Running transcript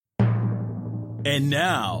And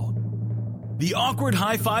now, the Awkward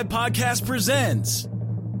High Five Podcast presents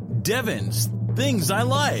Devin's Things I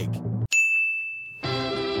Like.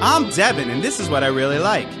 I'm Devin, and this is what I really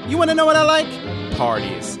like. You want to know what I like?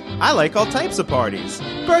 Parties. I like all types of parties.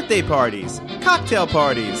 Birthday parties, cocktail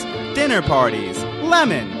parties, dinner parties,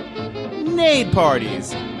 lemonade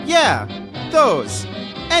parties. Yeah, those.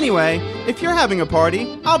 Anyway, if you're having a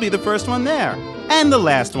party, I'll be the first one there. And the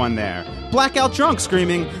last one there. Blackout drunk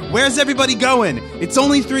screaming, "Where's everybody going? It's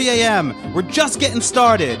only 3 a.m. We're just getting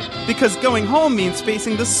started." Because going home means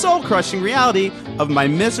facing the soul-crushing reality of my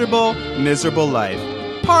miserable, miserable life.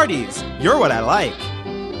 Parties. You're what I like.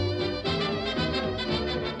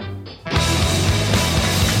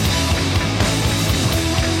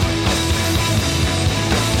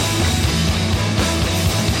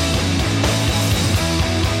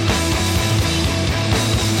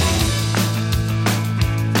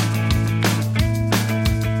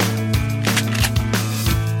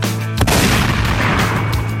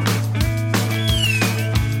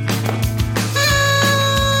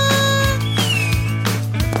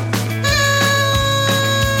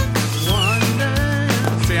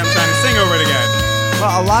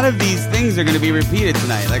 A lot of these things are going to be repeated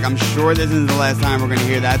tonight. Like, I'm sure this isn't the last time we're going to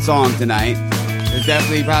hear that song tonight. There's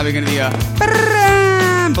definitely probably going to be a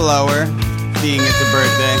blower, being it's a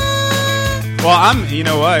birthday. Well, you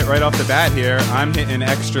know what? Right off the bat here, I'm hitting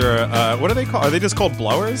extra, what are they called? Are they just called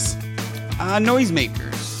blowers?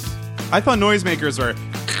 Noisemakers. I thought noisemakers were...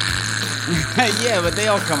 Yeah, but they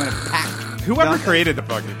all come in a pack. Whoever created the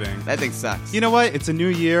fucking thing. That thing sucks. You know what? It's a new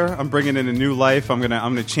year. I'm bringing in a new life. I'm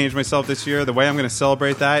gonna change myself this year. The way I'm gonna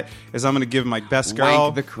celebrate that is I'm gonna give my best girl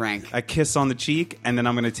Wank the crank. a kiss on the cheek, and then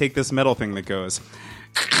I'm gonna take this metal thing that goes.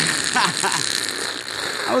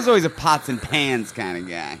 I was always a pots and pans kind of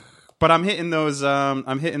guy. But I'm hitting those.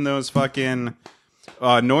 I'm hitting those fucking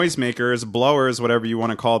noisemakers, blowers, whatever you want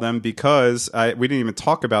to call them, because we didn't even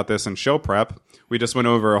talk about this in show prep. We just went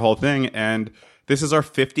over a whole thing, and this is our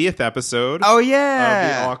 50th episode. Oh, yeah.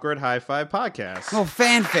 Of the Awkward High Five Podcast. Well,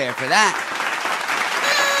 fanfare for that.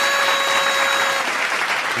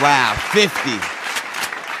 Wow, 50.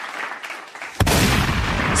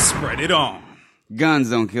 Spread it on. Guns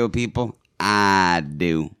don't kill people. I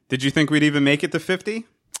do. Did you think we'd even make it to 50?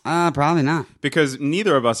 Probably not. Because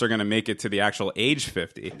neither of us are going to make it to the actual age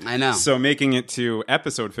 50. I know. So making it to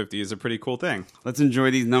episode 50 is a pretty cool thing. Let's enjoy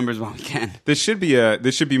these numbers while we can. This should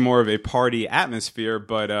be more of a party atmosphere,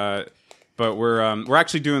 but we're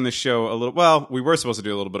actually doing this show a little. Well, we were supposed to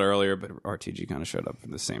do a little bit earlier, but RTG kind of showed up at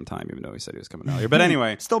the same time, even though he said he was coming earlier. But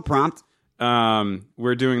anyway, still prompt.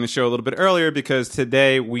 We're doing the show a little bit earlier because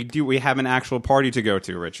today we have an actual party to go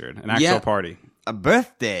to, Richard. An actual party. A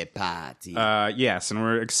birthday party. Yes, and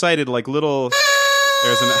we're excited like little...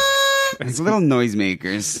 It's little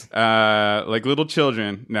noisemakers. Like little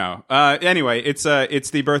children. No. Anyway, it's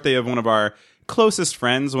the birthday of one of our closest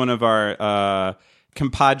friends, one of our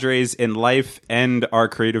compadres in life and our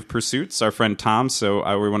creative pursuits, our friend Tom. So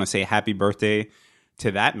we want to say happy birthday to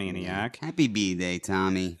that maniac. Happy B-Day,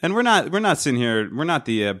 Tommy. And we're not sitting here, we're not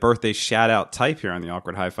the birthday shout-out type here on the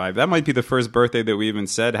Awkward High Five. That might be the first birthday that we even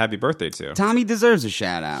said happy birthday to. Tommy deserves a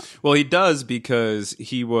shout-out. Well, he does because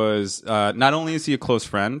he was, not only is he a close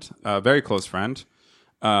friend, a very close friend,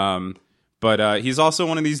 but he's also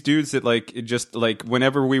one of these dudes that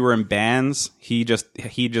whenever we were in bands, he just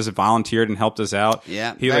volunteered and helped us out.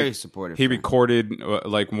 Yeah, very supportive. He recorded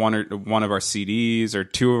one of our CDs or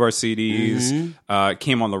two of our CDs.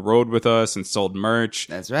 Came on the road with us and sold merch.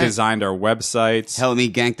 That's right. Designed our websites. Helped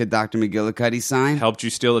me gank the Dr. McGillicuddy sign. Helped you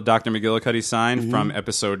steal the Dr. McGillicuddy sign from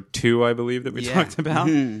episode 2, I believe, that we talked about.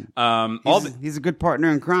 He's a good partner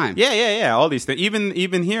in crime. Yeah. All these things.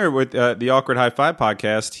 Even here with the Awkward High Five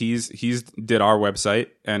podcast, he's did our website,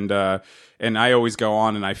 and I always go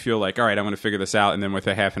on and I feel like, all right, I'm going to figure this out, and then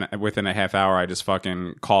within a half hour, I just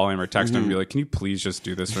fucking call him or text him and be like, can you please just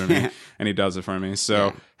do this for me? And he does it for me.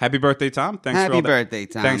 So happy birthday, Tom! Happy birthday,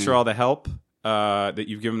 Tom! Thanks for all the help that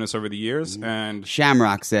you've given us over the years. And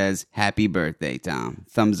Shamrock says, "Happy birthday, Tom!"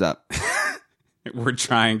 Thumbs up. We're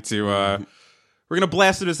trying to. We're going to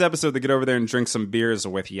blast through this episode to get over there and drink some beers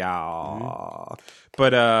with y'all.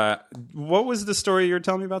 But what was the story you were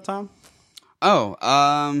telling me about, Tom? Oh,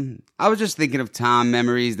 I was just thinking of Tom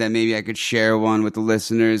memories that maybe I could share one with the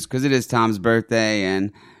listeners because it is Tom's birthday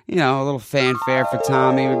and, you know, a little fanfare for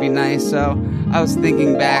Tommy would be nice. So I was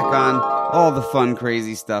thinking back on all the fun,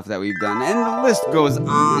 crazy stuff that we've done. And the list goes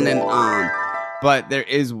on and on. But there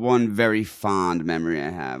is one very fond memory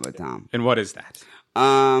I have with Tom. And what is that?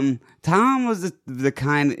 Tom was the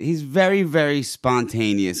kind, he's very, very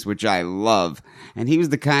spontaneous, which I love. And he was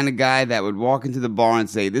the kind of guy that would walk into the bar and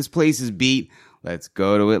say, this place is beat, let's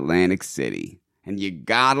go to Atlantic City. And you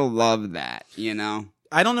gotta love that, you know?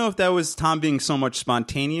 I don't know if that was Tom being so much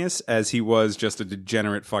spontaneous as he was just a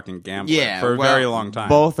degenerate fucking gambler for a very long time.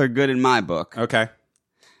 Both are good in my book. Okay.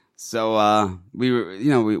 So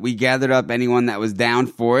we gathered up anyone that was down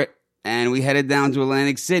for it, and we headed down to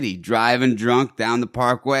Atlantic City, driving drunk down the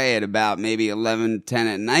Parkway at about maybe 11, 10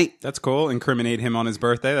 at night. That's cool. Incriminate him on his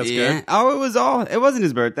birthday. That's good. Oh, it wasn't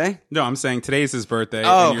his birthday. No, I'm saying today's his birthday,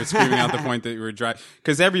 Oh. and you're screaming out the point that you were driving.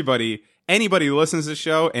 Because anybody who listens to the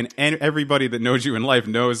show and everybody that knows you in life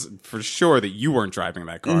knows for sure that you weren't driving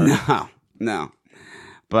that car. No.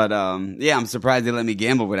 But, I'm surprised they let me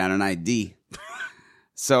gamble without an ID.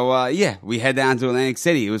 So, we head down to Atlantic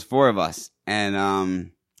City. It was 4 of us.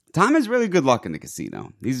 And Tom has really good luck in the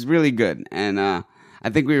casino. He's really good. And I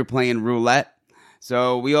think we were playing roulette.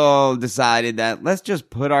 So we all decided that let's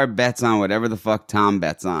just put our bets on whatever the fuck Tom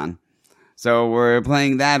bets on. So we're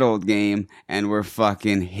playing that old game, and we're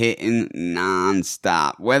fucking hitting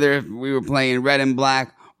nonstop. Whether we were playing red and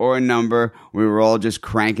black or a number, we were all just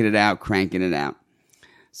cranking it out.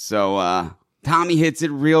 So Tommy hits it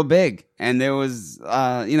real big, and there was,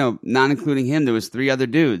 not including him, there was 3 other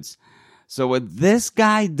dudes. So what this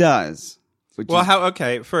guy does...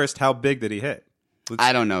 First, how big did he hit?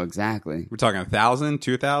 I don't know exactly. We're talking 1,000,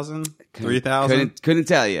 2,000, 3,000? Couldn't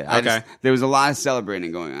tell you. Okay. There was a lot of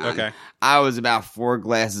celebrating going on. Okay. I was about 4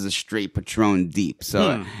 glasses of straight Patron deep,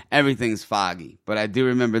 so everything's foggy. But I do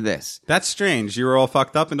remember this. That's strange. You were all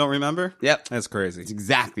fucked up and don't remember? Yep. That's crazy. It's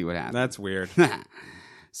exactly what happened. That's weird.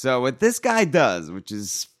 So what this guy does, which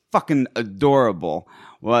is fucking adorable,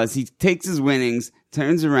 was he takes his winnings,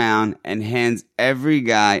 turns around, and hands every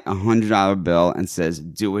guy a $100 bill and says,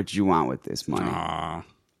 do what you want with this money. Aww.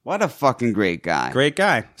 What a fucking great guy. Great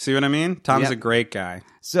guy. See what I mean? Tom's Yep. a great guy.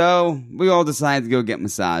 So we all decided to go get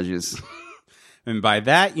massages. And by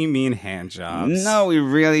that, you mean hand jobs. No, we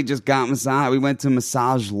really just got massage. We went to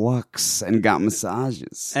Massage Lux and got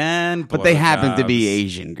massages. But they happened to be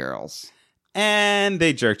Asian girls. And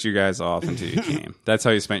they jerked you guys off until you came. That's how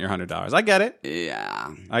you spent your $100. I get it.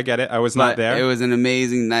 Yeah. I get it. I was not there. It was an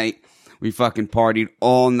amazing night. We fucking partied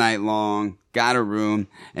all night long, got a room,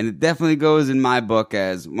 and it definitely goes in my book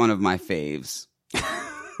as one of my faves.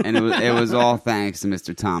 And it was all thanks to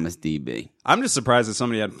Mr. Thomas DB. I'm just surprised that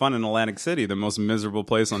somebody had fun in Atlantic City, the most miserable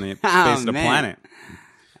place on the face of the planet.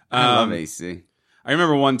 I love AC. I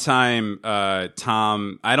remember one time,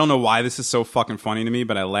 Tom, I don't know why this is so fucking funny to me,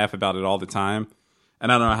 but I laugh about it all the time.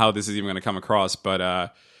 And I don't know how this is even going to come across,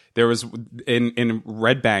 but there was, in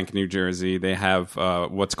Red Bank, New Jersey, they have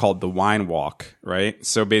what's called the Wine Walk, right?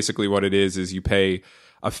 So basically what it is you pay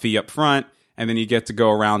a fee up front, and then you get to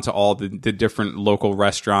go around to all the different local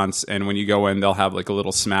restaurants, and when you go in, they'll have like a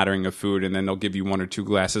little smattering of food, and then they'll give you 1 or 2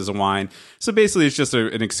 glasses of wine. So basically it's just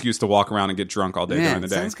an excuse to walk around and get drunk all day during the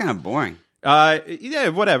day. Sounds kind of boring. Yeah,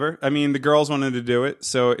 whatever. I mean, the girls wanted to do it,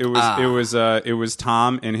 so it was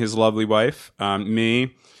Tom and his lovely wife,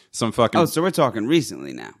 me, some fucking. Oh, so we're talking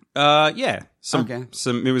recently now. Yeah, Okay.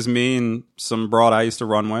 It was me and some broad I used to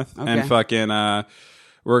run with, and fucking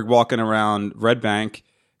we're walking around Red Bank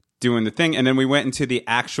doing the thing, and then we went into the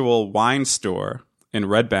actual wine store in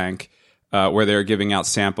Red Bank where they were giving out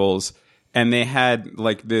samples. And they had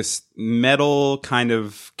like this metal kind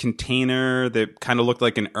of container that kind of looked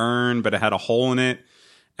like an urn, but it had a hole in it.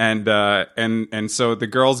 And so the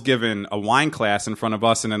girls given a wine class in front of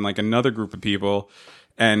us, and then like another group of people.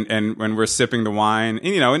 And when we're sipping the wine,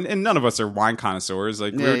 and, and none of us are wine connoisseurs.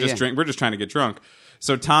 Like we're just trying to get drunk.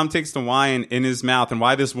 So Tom takes the wine in his mouth, and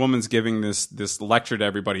while this woman's giving this lecture to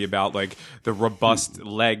everybody about like the robust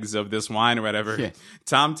legs of this wine or whatever,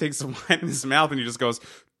 Tom takes the wine in his mouth and he just goes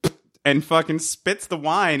and fucking spits the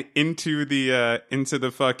wine into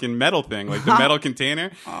the fucking metal thing, like the metal container.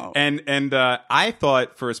 Oh. And I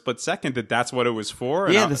thought for a split second that that's what it was for.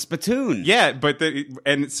 Yeah, the spittoon. Yeah, but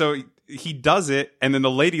and so he does it, and then the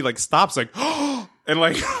lady like stops, like, and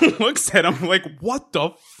like looks at him like, what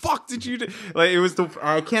the fuck did you do? Like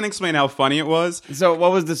I can't explain how funny it was. So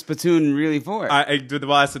what was the spittoon really for?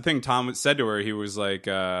 That's the thing. Tom said to her, he was like,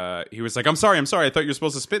 I'm sorry. I thought you were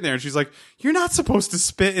supposed to spit in there. And she's like, you're not supposed to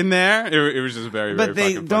spit in there. It was just very, but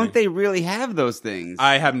very fucking funny. Don't they really have those things?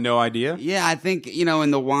 I have no idea. Yeah, I think,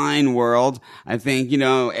 in the wine world, I think,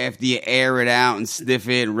 after you air it out and sniff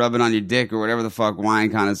it and rub it on your dick or whatever the fuck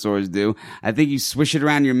wine connoisseurs do, I think you swish it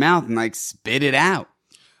around your mouth and like spit it out.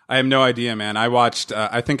 I have no idea, man. I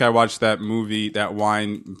think I watched that movie, that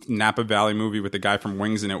wine Napa Valley movie with the guy from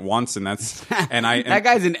Wings in it once, and that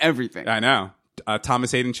guy's in everything. I know.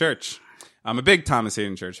 Thomas Hayden Church. I'm a big Thomas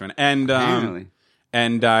Hayden Church fan, and Apparently.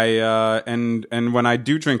 And and when I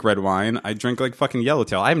do drink red wine, I drink like fucking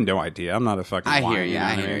Yellowtail. I have no idea. I'm not a fucking wine. Hear you.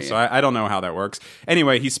 I hear you. So I don't know how that works.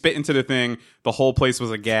 Anyway, he spit into the thing. The whole place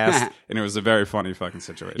was aghast, and it was a very funny fucking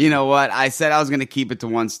situation. You know what? I said I was going to keep it to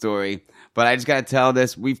one story, but I just got to tell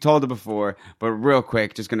this. We've told it before, but real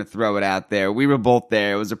quick, just going to throw it out there. We were both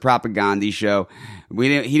there. It was a propaganda show. He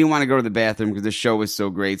didn't want to go to the bathroom because the show was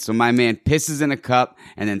so great. So my man pisses in a cup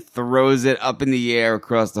and then throws it up in the air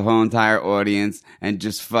across the whole entire audience and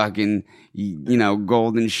just fucking,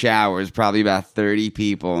 golden showers probably about 30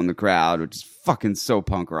 people in the crowd, which is fucking so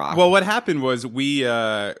punk rock. Well, what happened was he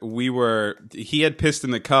had pissed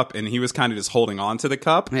in the cup and he was kind of just holding on to the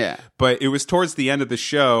cup. Yeah. But it was towards the end of the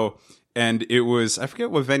show. And it was, I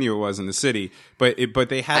forget what venue it was in the city, but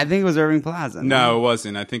they had. I think it was Irving Plaza. No, it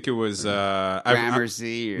wasn't. I think it was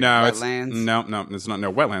Gramercy or Wetlands. No, it's not.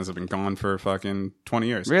 No, Wetlands have been gone for fucking 20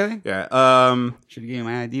 years. Really? Yeah. Should have given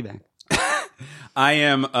my ID back. I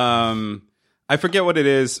am. I forget what it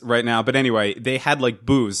is right now, but anyway, they had like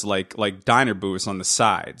booze, like diner booze on the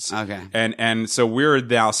sides. Okay. And so we're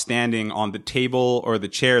now standing on the table or the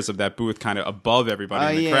chairs of that booth, kind of above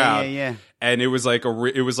everybody in the crowd. Yeah. And it was like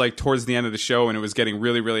towards the end of the show, and it was getting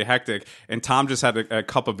really, really hectic. And Tom just had a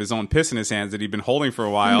cup of his own piss in his hands that he'd been holding for a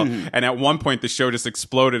while. And at one point, the show just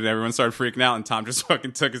exploded, and everyone started freaking out. And Tom just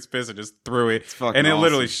fucking took his piss and just threw it, and it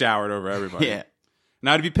literally showered over everybody. Yeah.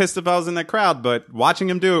 Now, I'd be pissed if I was in that crowd, but watching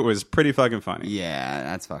him do it was pretty fucking funny. Yeah,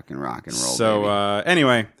 that's fucking rock and roll. So,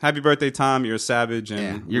 anyway, happy birthday, Tom. You're a savage,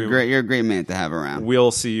 and you're great. You're a great man to have around. We'll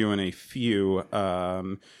see you in a few.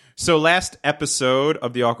 So, last episode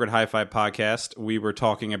of the Awkward Hi-Fi podcast, we were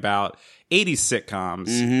talking about 80s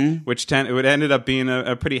sitcoms, which it ended up being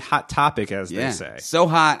a pretty hot topic, as they say. So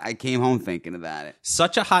hot, I came home thinking about it.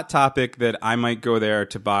 Such a hot topic that I might go there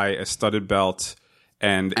to buy a studded belt.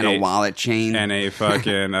 And a wallet chain. And a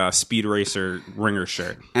fucking Speed Racer ringer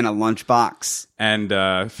shirt. And a lunchbox.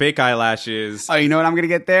 And fake eyelashes. Oh, you know what I'm going to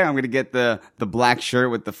get there? I'm going to get the black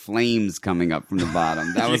shirt with the flames coming up from the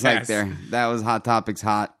bottom. That was that was Hot Topic's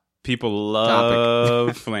hot. People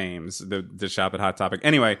love flames, the shop at Hot Topic.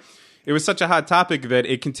 Anyway, it was such a hot topic that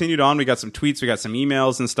it continued on. We got some tweets, we got some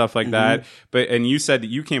emails and stuff like that. And you said that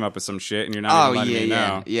you came up with some shit, and you're not even letting me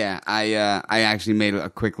know. Yeah. I actually made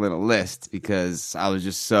a quick little list because I was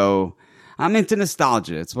just I'm into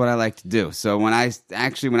nostalgia. It's what I like to do. So when I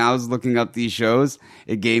was looking up these shows,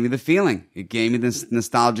 it gave me the feeling. It gave me this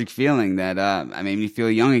nostalgic feeling that I made me feel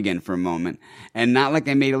young again for a moment. And not like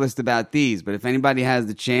I made a list about these, but if anybody has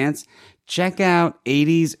the chance, check out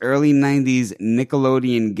 80s, early 90s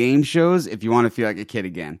Nickelodeon game shows if you want to feel like a kid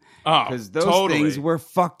again. Oh, because those things were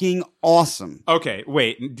fucking awesome. Okay,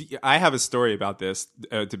 wait. I have a story about this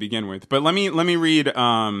to begin with, but let me read.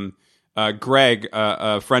 Greg,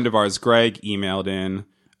 a friend of ours, Greg, emailed in.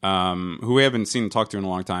 Who we haven't seen and talked to in a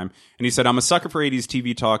long time, and he said, "I'm a sucker for 80s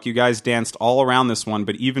TV talk. You guys danced all around this one,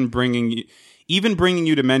 but even bringing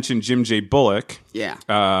you to mention Jim J. Bullock,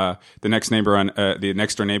 the next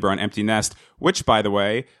door neighbor on Empty Nest, which, by the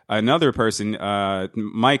way, another person,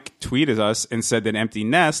 Mike, tweeted us and said that Empty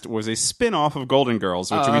Nest was a spin-off of Golden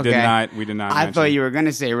Girls, which we did not I mention. thought you were going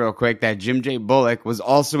to say real quick that Jim J. Bullock was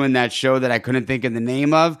also in that show that I couldn't think of the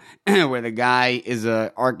name of, where the guy is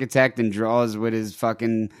an architect and draws with his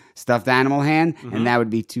fucking stuffed animal hand, and that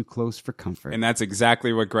would be Too Close for Comfort. And that's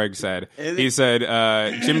exactly what Greg said. He said,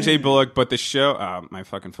 Jim J. Bullock, but the show, my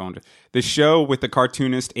fucking phone, the show with the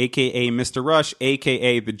cartoonist, a.k.a. Mr. Rush,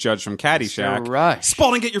 a.k.a. the judge from Caddyshack. Mr. Rush.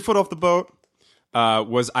 Spalding, get your foot off the boat.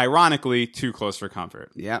 Was ironically Too Close for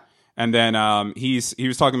Comfort. Yeah. And then he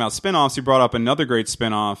was talking about spinoffs. He brought up another great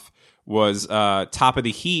spinoff was Top of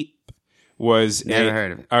the Heap. Never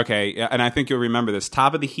heard of it. Okay, and I think you'll remember this.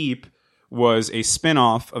 Top of the Heap was a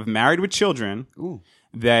spinoff of Married with Children. Ooh.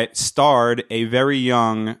 That starred a very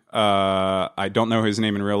young, I don't know his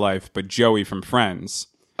name in real life, but Joey from Friends.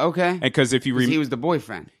 Okay. Because if you he was the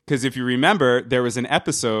boyfriend. Because if you remember, there was an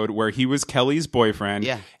episode where he was Kelly's boyfriend,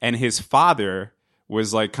 and his father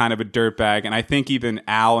was like kind of a dirtbag, and I think even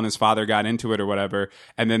Al and his father got into it or whatever,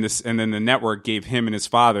 and then the network gave him and his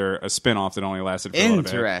father a spinoff that only lasted for a little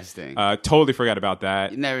bit. Interesting. Totally forgot about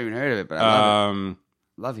that. You never even heard of it, but I love it.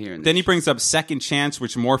 Love hearing this. Then he brings up Second Chance,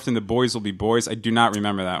 which morphed into Boys Will Be Boys. I do not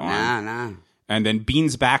remember that one. Nah. And then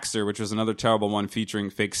Beans Baxter, which was another terrible one featuring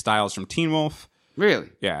fake Styles from Teen Wolf. Really?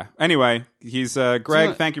 Yeah. Anyway, he's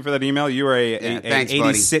Greg. Thank you for that email. You are thanks, 80s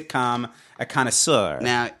buddy. sitcom, a connoisseur.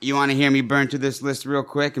 Now, you want to hear me burn through this list real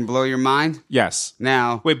quick and blow your mind? Yes.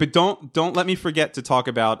 Now, wait, but don't let me forget to talk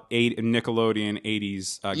about Nickelodeon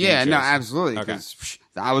 80s. Game shows. No, absolutely. Okay.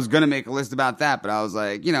 I was gonna make a list about that, but I was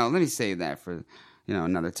like, let me save that for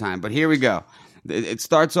another time. But here we go. It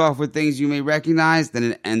starts off with things you may recognize, then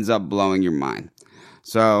it ends up blowing your mind.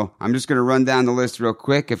 So I'm just going to run down the list real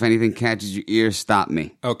quick. If anything catches your ear, stop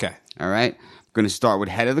me. Okay. All right? I'm going to start with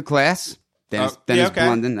head of the class, Dennis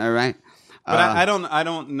Blunden, all right? But I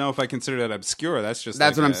don't know if I consider that obscure. That's just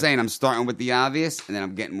That's what I'm saying. I'm starting with the obvious, and then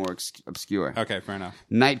I'm getting more obscure. Okay, fair enough.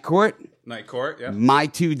 Night Court. Night Court, yeah. My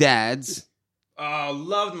Two Dads. Oh,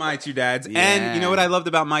 loved My Two Dads. Yeah. And you know what I loved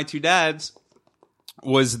about My Two Dads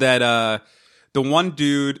was that the one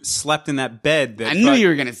dude slept in that bed. That I knew you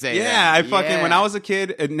were going to say that. Yeah, I fucking, when I was a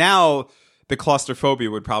kid, and now the claustrophobia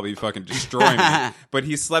would probably fucking destroy me. But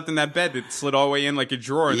he slept in that bed that slid all the way in like a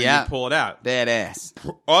drawer, and then you pull it out. Badass.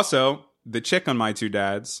 Also, the chick on My Two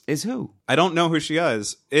Dads is who? I don't know who she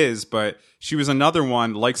is, but she was another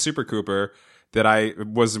one like Super Cooper that I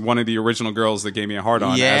was one of the original girls that gave me a hard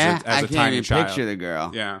on as a tiny child. Picture the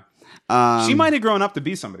girl. Yeah. She might have grown up to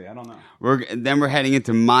be somebody. I don't know. We're heading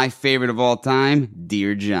into my favorite of all time,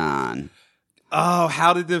 Dear John. Oh,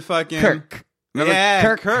 how did the fucking Kirk?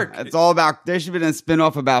 Remember Kirk? It's all about. There should have been a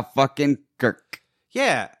spinoff about fucking Kirk.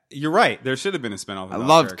 Yeah, you're right. There should have been a spinoff. I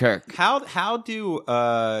loved Kirk. How do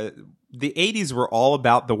the 80s were all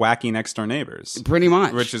about the wacky next door neighbors? Pretty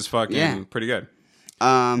much, which is fucking pretty good.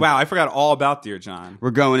 Wow, I forgot all about Dear John.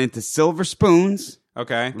 We're going into Silver Spoons.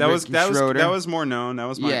 Okay, that was more known. That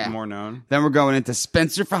was more known. Then we're going into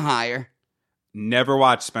Spencer for Hire. Never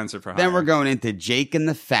watched Spencer for Hire. Then we're going into Jake and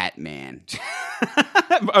the Fat Man.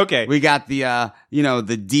 Okay, we got the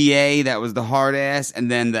the DA that was the hard ass, and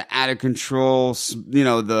then the out of control,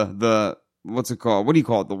 the what's it called? What do you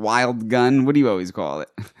call it? The wild gun? What do you always call it?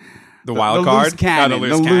 The wild card? Loose cannon.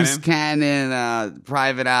 The loose cannon,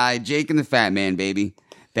 Private Eye, Jake and the Fat Man, baby.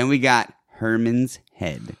 Then we got Herman's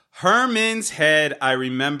Head. Herman's Head, I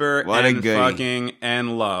remember fucking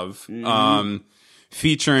and love. Mm-hmm.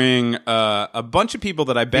 Featuring a bunch of people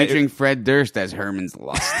that I bet... Featuring Fred Durst as Herman's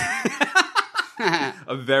Lust.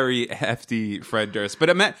 A very hefty Fred Durst. But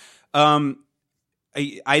it meant...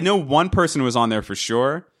 I know one person was on there for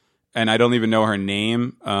sure, and I don't even know her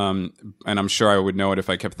name, and I'm sure I would know it if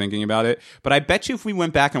I kept thinking about it. But I bet you if we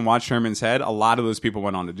went back and watched Herman's Head, a lot of those people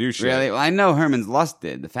went on to do shit. Really? Well, I know Herman's Lust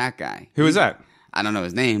did, the fat guy. Who was that? I don't know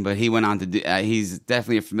his name, but he went on to do... he's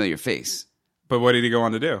definitely a familiar face. But what did he go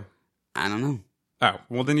on to do? I don't know. Oh,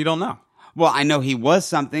 well, then you don't know. Well, I know he was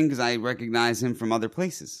something because I recognize him from other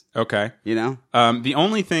places. Okay. You know? The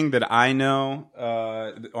only thing that I know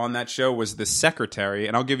on that show was the secretary,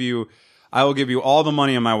 and I will give you all the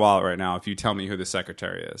money in my wallet right now if you tell me who the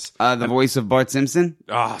secretary is. The voice of Bart Simpson?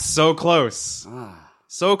 Ah, so close.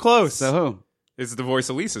 So close. So who? It's the voice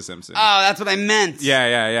of Lisa Simpson. Oh, that's what I meant.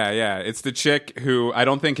 Yeah. It's the chick who I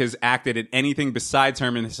don't think has acted in anything besides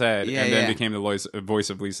Herman's Head and then became the voice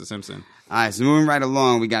of Lisa Simpson. All right, so moving right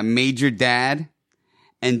along, we got Major Dad.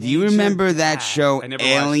 And do you remember that show,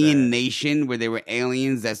 Alien Nation, where there were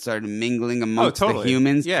aliens that started mingling amongst the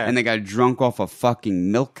humans? Yeah. And they got drunk off of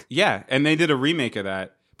fucking milk? Yeah, and they did a remake of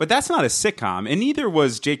that. But that's not a sitcom, and neither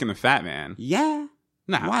was Jake and the Fat Man. Yeah.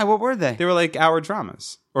 Nah. Why? What were they? They were like hour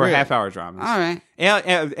dramas. Or half-hour dramas. All right.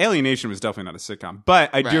 Alien Nation was definitely not a sitcom.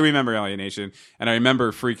 But I do remember Alien Nation, and I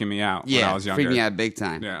remember freaking me out when I was younger. Yeah, freaking me out big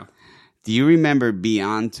time. Yeah. Do you remember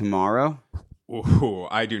Beyond Tomorrow? Ooh,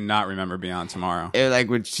 I do not remember Beyond Tomorrow. It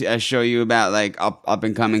would show you about up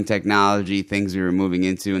and coming technology, things we were moving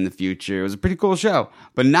into in the future. It was a pretty cool show,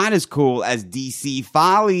 but not as cool as DC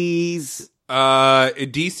Follies.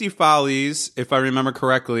 DC Follies, if I remember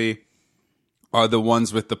correctly, are the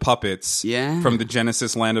ones with the puppets from the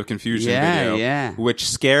Genesis Land of Confusion video, which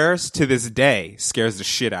scares the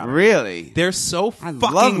shit out of me. Really? They're so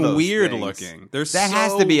fucking weird looking. That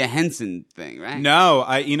has to be a Henson thing, right? No,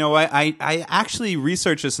 I actually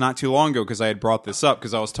researched this not too long ago because I had brought this up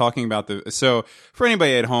because I was talking about so for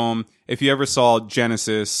anybody at home, if you ever saw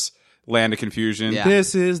Genesis Land of Confusion,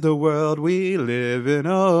 this is the world we live in,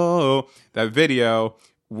 that video,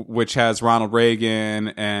 which has Ronald Reagan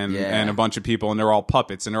and a bunch of people, and they're all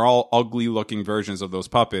puppets, and they're all ugly-looking versions of those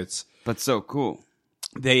puppets. But so cool.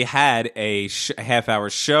 They had a half-hour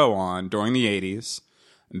show on during the 80s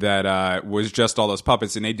that was just all those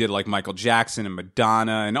puppets, and they did like Michael Jackson and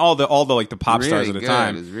Madonna and all the like the pop stars at the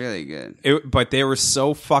time. It was really good. But they were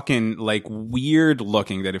so fucking like weird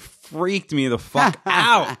looking that it freaked me the fuck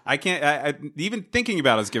out. I can't. Even thinking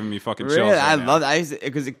about it is giving me fucking chills. Really, I love it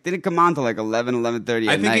because it didn't come on till like 11:30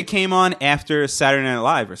 I think it came on after Saturday Night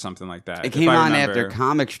Live or something like that. It came on after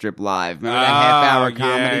Comic Strip Live. Remember that half-hour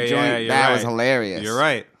comedy joint? That was hilarious. You're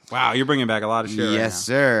right. Wow, you're bringing back a lot of shit. Yes,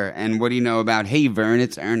 sir. And what do you know about Hey Vern,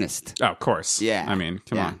 It's Ernest? Oh, of course. Yeah. I mean,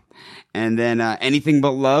 come on. And then Anything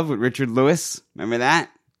But Love with Richard Lewis. Remember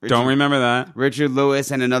that? Don't remember that. Richard Lewis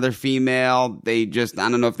and another female. They just, I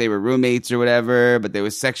don't know if they were roommates or whatever, but there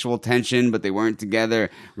was sexual tension, but they weren't together.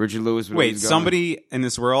 Richard Lewis would Wait, somebody in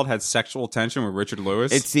this world had sexual tension with Richard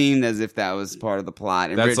Lewis? It seemed as if that was part of the plot.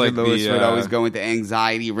 And That's Richard like Lewis the, would always go into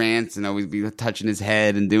anxiety rants and always be touching his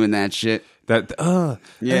head and doing that shit.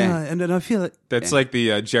 And then I feel it. That's Yeah. like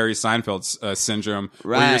the Jerry Seinfeld syndrome,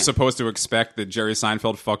 where you're Right. supposed to expect that Jerry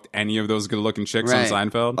Seinfeld fucked any of those good-looking chicks Right. on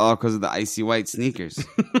Seinfeld. All because of the icy white sneakers.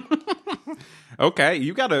 Okay,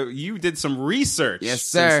 you did some research. Yes,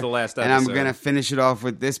 sir. Since the last episode. And I'm going to finish it off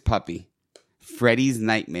with this puppy. Freddy's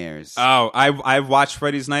Nightmares. Oh, I've watched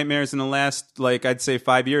Freddy's Nightmares in the last, I'd say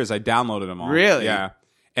 5 years. I downloaded them all. Really? Yeah.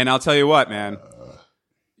 And I'll tell you what, man.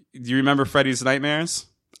 Do you remember Freddy's Nightmares?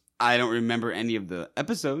 I don't remember any of the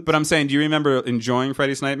episodes. But I'm saying, do you remember enjoying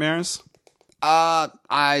Freddy's Nightmares?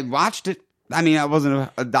 I watched it. I mean, I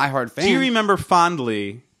wasn't a diehard fan. Do you remember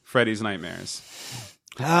fondly Freddy's Nightmares?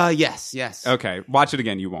 Yes. Okay, watch it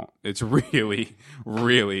again. You won't. It's really,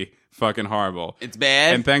 really fucking horrible. It's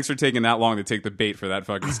bad. And thanks for taking that long to take the bait for that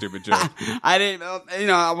fucking stupid joke. I didn't,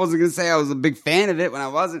 I wasn't going to say I was a big fan of it when I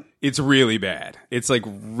wasn't. It's really bad. It's like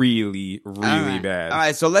really, really bad. All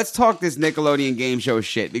right, so let's talk this Nickelodeon game show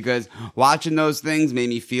shit because watching those things made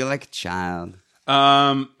me feel like a child.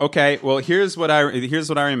 Okay. Well, here's what I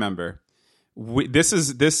remember. This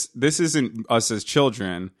isn't us as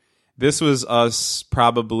children. This was us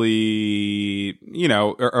probably,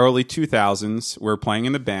 early 2000s. We're playing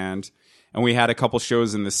in the band, and we had a couple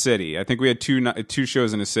shows in the city. I think we had two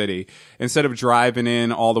shows in the city. Instead of driving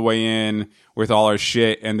in all the way in with all our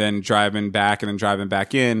shit and then driving back and then driving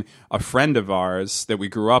back in, a friend of ours that we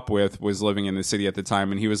grew up with was living in the city at the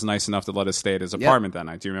time, and he was nice enough to let us stay at his apartment that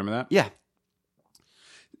night. Do you remember that? Yeah.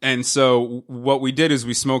 And so what we did is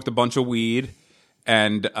we smoked a bunch of weed,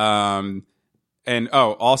 and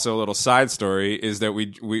also a little side story is that we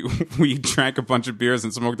drank a bunch of beers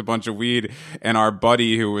and smoked a bunch of weed, and our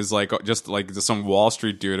buddy who was just some Wall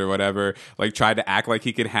Street dude or whatever, tried to act like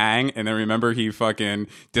he could hang, and then remember he fucking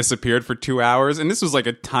disappeared for 2 hours, and this was like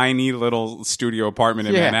a tiny little studio apartment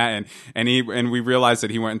in Manhattan, and we realized that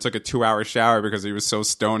he went and took a 2-hour shower because he was so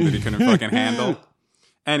stoned that he couldn't fucking handle.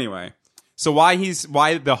 Anyway. So why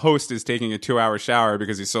the host is taking a 2-hour shower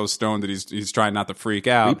because he's so stoned that he's trying not to freak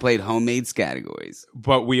out. We played homemade Scattergoys.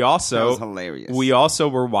 But we also That was hilarious. We also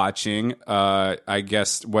were watching I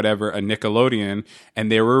guess a Nickelodeon,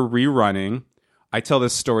 and they were rerunning. I tell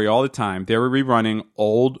this story all the time. They were rerunning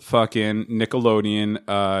old fucking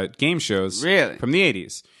Nickelodeon game shows from the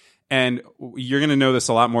 80s. And you're going to know this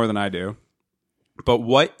a lot more than I do. But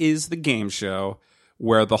what is the game show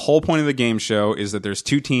where the whole point of the game show is that there's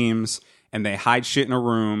two teams and they hide shit in a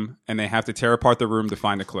room, and they have to tear apart the room to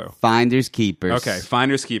find a clue. Finders Keepers. Okay,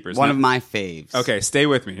 Finders Keepers. One of my faves. Okay, stay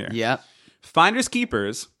with me here. Yep. Finders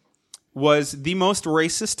Keepers was the most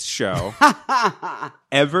racist show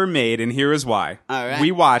ever made, and here is why. All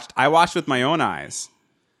right. I watched with my own eyes.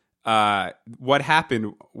 What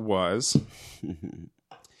happened was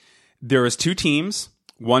there was two teams.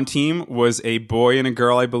 One team was a boy and a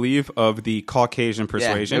girl, I believe, of the Caucasian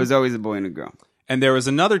persuasion. Yeah, it was always a boy and a girl. And there was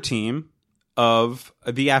another team of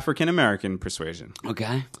the African American persuasion.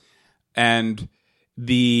 Okay. And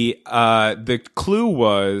the clue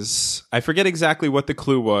was, I forget exactly what the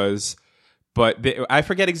clue was, but I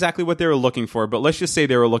forget exactly what they were looking for, but let's just say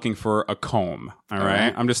they were looking for a comb. All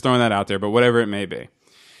right? I'm just throwing that out there, but whatever it may be.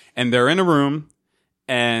 And they're in a room,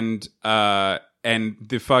 and the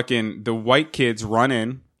white kids run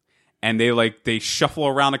in, and they shuffle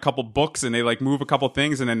around a couple books, and they move a couple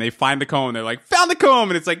things, and then they find the comb, and they're like, found the comb,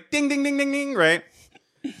 and it's like ding ding ding ding ding, right?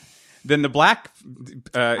 Then the black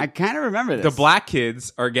I kind of remember this. the black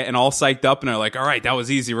kids are getting all psyched up, and they're like, all right, that was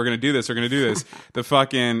easy, we're gonna do this.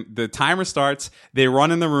 The timer starts, they run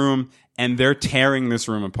in the room, and they're tearing this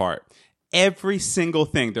room apart. Every single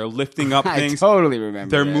thing. They're lifting up things. I totally remember.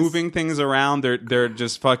 They're this. moving things around. They're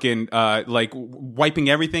just fucking wiping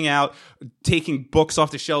everything out, taking books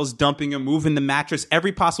off the shelves, dumping them, moving the mattress,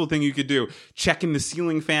 every possible thing you could do, checking the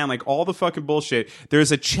ceiling fan, all the fucking bullshit.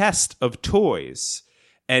 There's a chest of toys,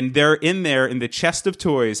 and they're in there in the chest of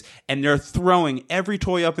toys, and they're throwing every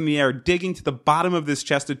toy up in the air, digging to the bottom of this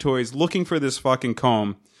chest of toys, looking for this fucking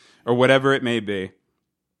comb or whatever it may be.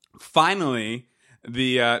 Finally,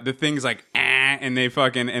 the thing's and they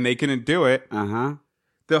couldn't do it.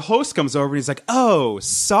 The host comes over and he's like, "Oh,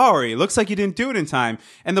 sorry. Looks like you didn't do it in time."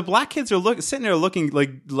 And the black kids are sitting there looking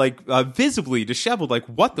visibly disheveled, like,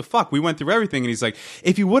 "What the fuck? We went through everything." And he's like,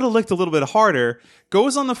 "If you would have looked a little bit harder,"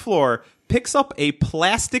 goes on the floor, picks up a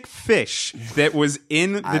plastic fish that was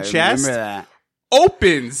in the chest, remember that.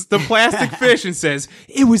 opens the plastic fish and says,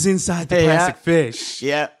 "It was inside the plastic fish."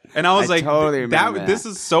 Yeah. And I was like, totally remember that. "This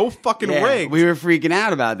is so fucking rigged." We were freaking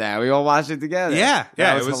out about that. We all watched it together. Yeah,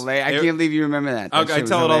 That was hilarious. I can't believe you remember that. I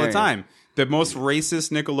tell it all the time. The most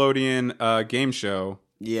racist Nickelodeon game show.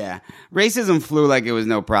 Yeah, racism flew like it was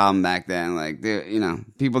no problem back then. Like,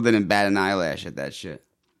 people didn't bat an eyelash at that shit.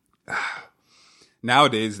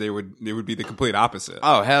 Nowadays, they would be the complete opposite.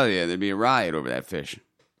 Oh hell yeah, there'd be a riot over that fish.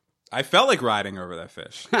 I felt like riding over that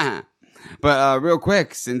fish. But real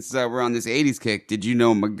quick, since we're on this 80s kick, did you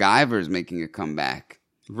know MacGyver's making a comeback?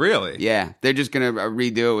 Really? Yeah, they're just going to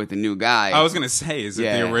redo it with a new guy. I was going to say, is it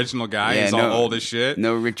the original guy? Yeah, He's all old as shit?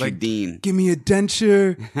 No Richard Dean. Give me a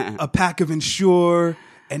denture, a pack of Ensure,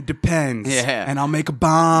 and Depends. Yeah. And I'll make a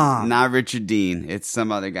bomb. Not Richard Dean. It's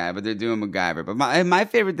some other guy, but they're doing MacGyver. But my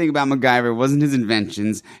favorite thing about MacGyver wasn't his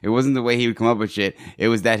inventions. It wasn't the way he would come up with shit. It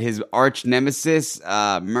was that his arch nemesis,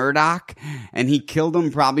 Murdoch, and he killed him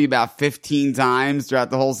probably about 15 times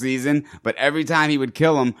throughout the whole season. But every time he would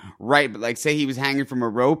kill him, like say he was hanging from a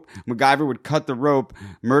rope, MacGyver would cut the rope.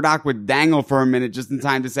 Murdoch would dangle for a minute just in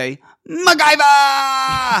time to say,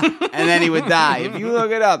 MacGyver! And then he would die. If you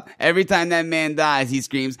look it up, every time that man dies, he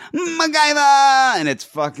screams, MacGyver! And it's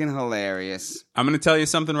fucking hilarious. I'm going to tell you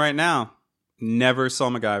something right now. Never saw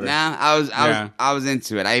MacGyver. Nah, I was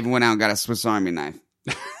into it. I even went out and got a Swiss Army knife.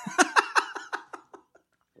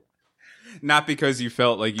 Not because you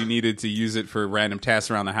felt like you needed to use it for random tasks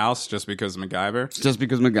around the house, just because of MacGyver? Just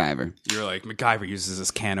because MacGyver. You're like, MacGyver uses this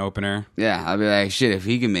can opener. Yeah, I'll be like, shit, if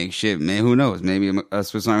he can make shit, man, who knows? Maybe a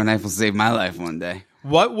Swiss Army knife will save my life one day.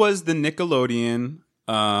 What was the Nickelodeon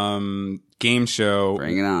game show?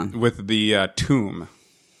 Bring it on. With the tomb.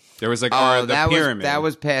 There was like the pyramid. That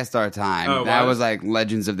was past our time. Oh, that was like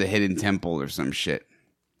Legends of the Hidden Temple or some shit.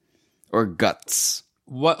 Or Guts.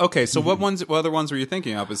 What? Okay, so what other ones were you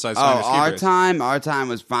thinking of besides Finders Keepers? Our time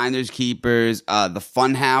was Finders Keepers, the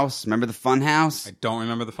Fun House. Remember the Fun House? I don't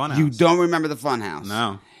remember the Fun House. You don't remember the Fun House?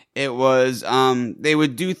 No. It was, they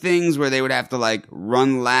would do things where they would have to like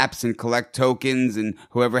run laps and collect tokens, and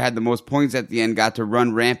whoever had the most points at the end got to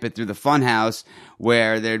run rampant through the funhouse,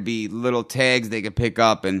 where there'd be little tags they could pick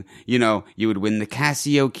up, and, you would win the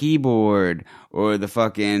Casio keyboard or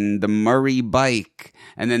the Murray bike.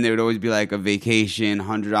 And then there would always be like a vacation,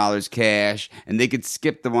 $100 cash, and they could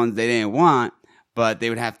skip the ones they didn't want, but they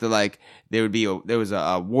would have to there was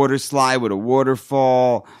a water slide with a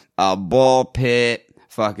waterfall, a ball pit,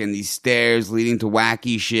 fucking these stairs leading to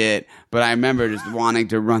wacky shit. But I remember just wanting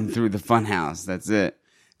to run through the funhouse. That's it.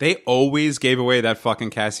 They always gave away that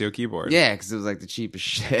fucking Casio keyboard. Yeah, because it was like the cheapest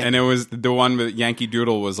shit. And it was the one with Yankee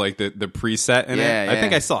Doodle was like the preset in it. I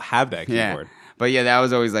think I still have that keyboard. Yeah. But yeah, that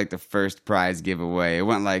was always like the first prize giveaway. It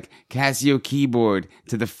went like Casio keyboard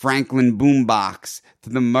to the Franklin boombox to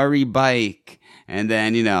the Murray bike. And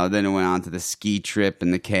then, then it went on to the ski trip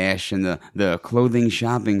and the cash and the clothing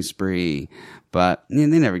shopping spree. But they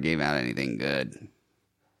never gave out anything good.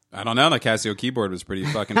 I don't know. The Casio keyboard was pretty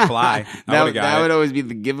fucking fly. that would always be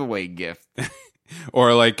the giveaway gift.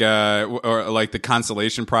 Or like the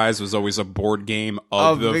consolation prize was always a board game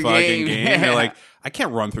of the fucking game. Yeah. You're like, I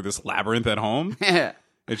can't run through this labyrinth at home.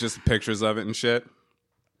 It's just pictures of it and shit.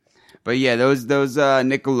 But yeah, those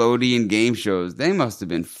Nickelodeon game shows, they must have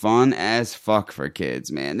been fun as fuck for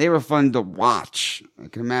kids, man. They were fun to watch. I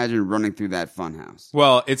can imagine running through that funhouse.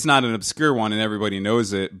 Well, it's not an obscure one and everybody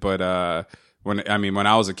knows it, but when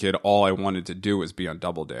I was a kid, all I wanted to do was be on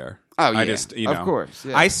Double Dare. Oh, yeah. I just, of course.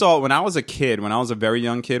 Yeah. I saw, when I was a kid, when I was a very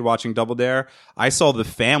young kid watching Double Dare, I saw the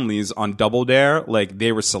families on Double Dare like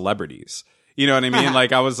they were celebrities. You know what I mean?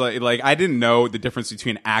 Like I was like I didn't know the difference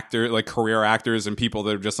between career actors and people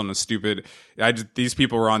that are just on a stupid. These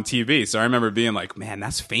people were on TV, so I remember being like, man,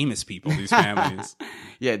 that's famous people. These families.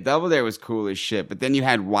 Yeah, Double Dare was cool as shit. But then you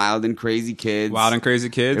had Wild and Crazy Kids. Wild and Crazy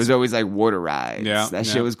Kids. It was always like water rides. Yeah, that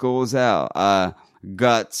shit was cool as hell.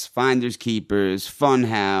 Guts, Finders Keepers,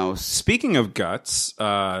 Funhouse. Speaking of Guts,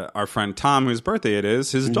 our friend Tom, whose birthday it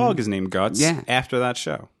is, his dog is named Guts. Yeah. After that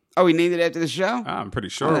show. Oh, he named it after the show? I'm pretty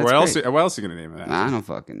sure. Oh, what else great. are you going to name it after? I don't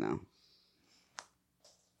fucking know.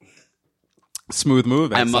 Smooth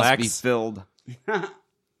move. I must be filled.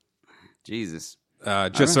 Jesus.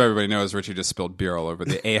 Just so everybody knows, Richie just spilled beer all over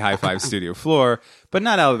the A High Five studio floor, but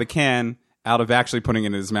not out of the can, out of actually putting it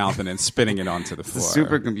in his mouth and then spitting it onto the floor. The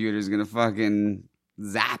supercomputer's going to fucking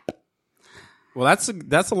zap. Well, that's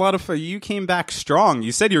a lot of fun. You came back strong.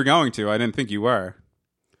 You said you were going to. I didn't think you were.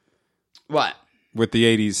 What? with the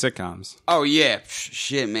 80s sitcoms. Oh yeah,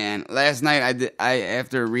 shit, man. Last night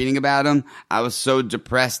after reading about them, I was so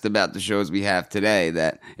depressed about the shows we have today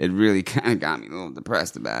that it really kind of got me a little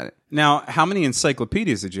depressed about it. Now, how many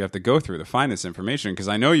encyclopedias did you have to go through to find this information? Because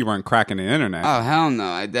I know you weren't cracking the internet. Oh hell no,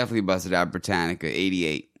 I definitely busted out Britannica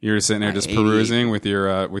 88. You were sitting there just perusing with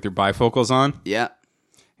your bifocals on. Yeah.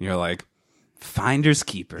 You're like, finders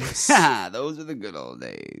keepers. Those are the good old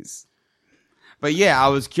days. But yeah, I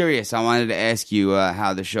was curious. I wanted to ask you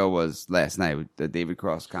how the show was last night with the David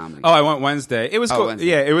Cross comedy. Oh, I went Wednesday. It was cool. Wednesday.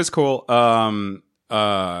 Yeah, it was cool. Well,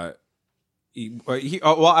 I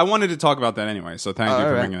wanted to talk about that anyway, so thank you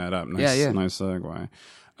for bringing that up. Nice segue.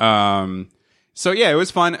 So yeah, it was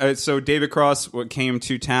fun. So David Cross came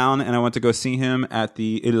to town, and I went to go see him at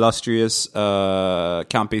the illustrious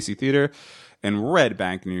Count Basie Theater in Red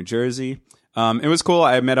Bank, New Jersey. It was cool.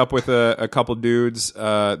 I met up with a couple dudes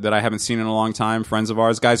that I haven't seen in a long time, friends of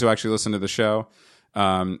ours, guys who actually listen to the show.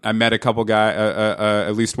 I met a couple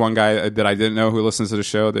at least one guy that I didn't know who listens to the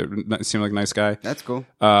show that seemed like a nice guy. That's cool.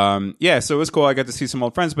 Yeah, so it was cool. I got to see some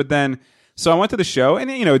old friends. But then, so I went to the show, and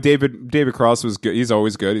you know, David Cross was good. He's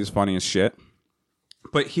always good. He's funny as shit.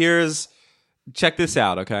 But check this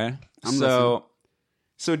out, okay?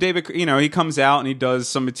 So David, you know, he comes out and he does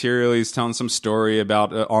some material. He's telling some story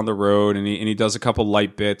about on the road, and he does a couple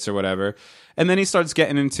light bits or whatever. And then he starts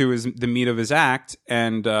getting into the meat of his act,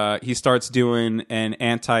 and he starts doing an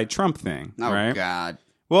anti-Trump thing. Oh, right? God.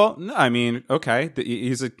 Well, no, I mean, okay,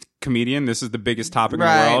 he's a comedian. This is the biggest topic in the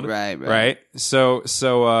world, right? So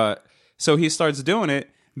he starts doing it.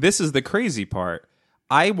 This is the crazy part.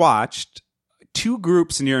 I watched two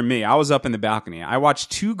groups near me. I was up in the balcony. I watched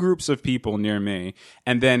two groups of people near me,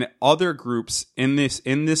 and then other groups in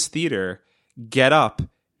this theater get up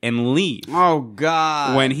and leave. Oh,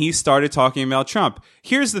 God. When he started talking about Trump.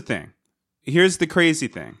 Here's the thing. Here's the crazy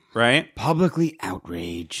thing, right? Publicly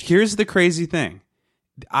outraged. Here's the crazy thing.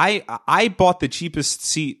 I bought the cheapest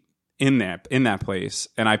seat in that place,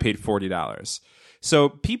 and I paid $40. So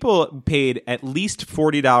people paid at least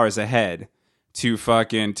 $40 a head to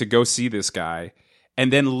go see this guy,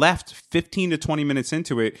 and then left 15 to 20 minutes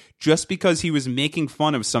into it just because he was making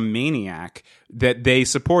fun of some maniac that they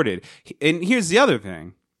supported. And here's the other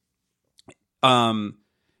thing.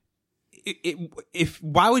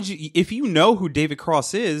 If you know who David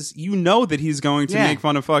Cross is, you know that he's going to make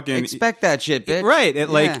fun of fucking expect that shit, bitch. Right.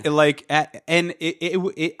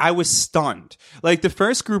 I was stunned. Like, the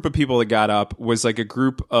first group of people that got up was like a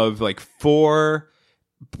group of like four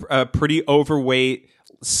pretty overweight,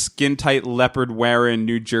 skin tight, leopard wearing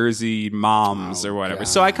New Jersey moms or whatever. God.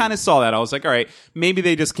 So I kind of saw that. I was like, all right, maybe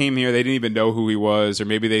they just came here. They didn't even know who he was, or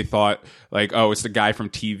maybe they thought like, oh, it's the guy from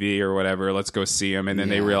TV or whatever. Let's go see him. And then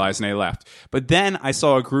they realized and they left. But then I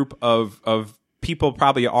saw a group of people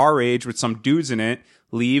probably our age with some dudes in it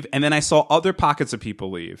leave, and then I saw other pockets of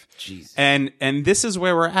people leave. Jesus. And this is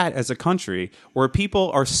where we're at as a country, where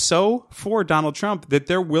people are so for Donald Trump that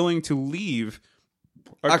they're willing to leave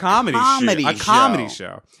a comedy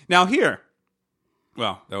show. Now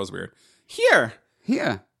well, that was weird. Here,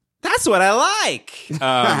 that's what I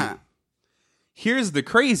like. Here's the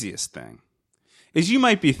craziest thing: is you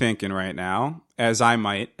might be thinking right now, as I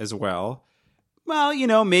might as well. Well, you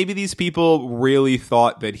know, maybe these people really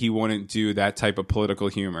thought that he wouldn't do that type of political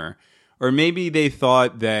humor. Or maybe they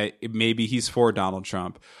thought that maybe he's for Donald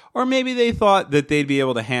Trump. Or maybe they thought that they'd be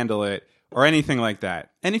able to handle it, or anything like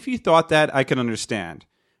that. And if you thought that, I can understand.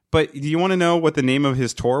 But do you want to know what the name of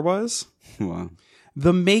his tour was? Wow.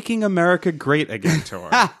 The Making America Great Again tour.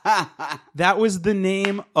 That was the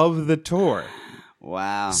name of the tour.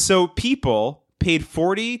 Wow. So people paid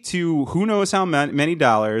 $40 to who knows how many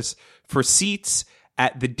dollars for seats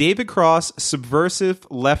at the David Cross subversive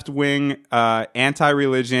left-wing,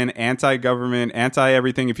 anti-religion, anti-government,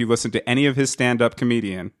 anti-everything, if you listen to any of his stand-up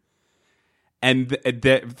comedian. And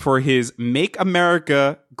for his Make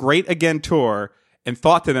America Great Again tour, and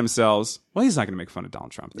thought to themselves, well, he's not going to make fun of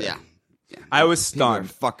Donald Trump there. Yeah. I was stunned.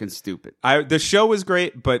 People are fucking stupid. The show was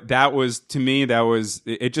great, but that was, to me,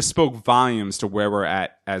 it just spoke volumes to where we're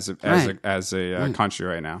at as a country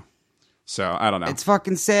right now. So, I don't know. It's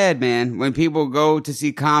fucking sad, man, when people go to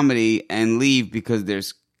see comedy and leave because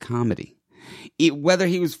there's comedy. Whether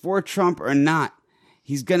he was for Trump or not,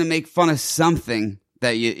 he's going to make fun of something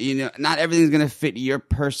that, you know, not everything's going to fit your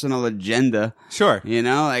personal agenda. Sure. You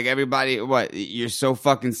know, like everybody, you're so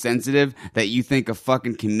fucking sensitive that you think a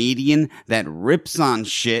fucking comedian that rips on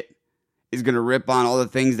shit is going to rip on all the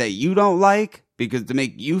things that you don't like because to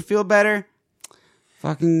make you feel better?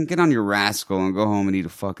 Fucking get on your rascal and go home and eat a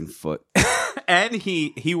fucking foot. And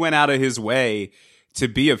he went out of his way to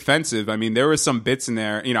be offensive. I mean, there were some bits in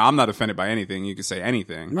there. You know, I'm not offended by anything. You can say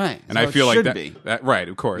anything, right? And so I feel like that, that, right?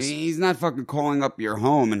 Of course, he's not fucking calling up your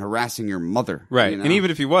home and harassing your mother, right? You know? And even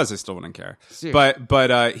if he was, I still wouldn't care. Seriously.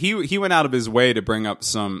 But he went out of his way to bring up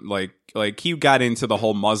some like he got into the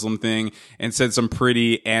whole Muslim thing and said some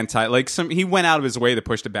pretty he went out of his way to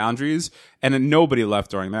push the boundaries, and then nobody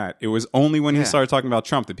left during that. It was only when he started talking about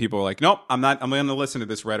Trump that people were like, nope, I'm going to listen to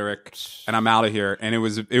this rhetoric and I'm out of here. And it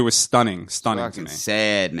was stunning to me.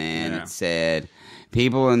 Sad, man. Yeah. It's sad.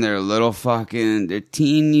 People and their they're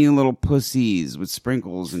teeny little pussies with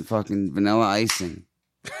sprinkles and fucking vanilla icing.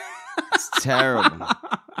 It's terrible.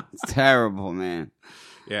 It's terrible, man.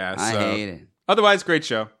 Yeah, I hate it. Otherwise, great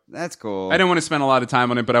show. That's cool. I didn't want to spend a lot of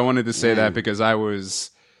time on it, but I wanted to say that because I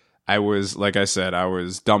was, like I said, I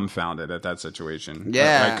was dumbfounded at that situation.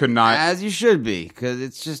 Yeah. I could not. As you should be, because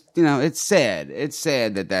it's just, you know, it's sad. It's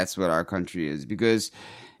sad that that's what our country is, because,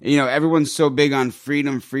 you know, everyone's so big on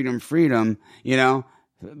freedom, you know.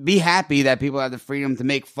 Be happy that people have the freedom to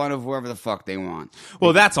make fun of whoever the fuck they want.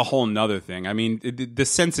 Well, that's a whole nother thing. I mean, the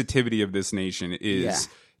sensitivity of this nation is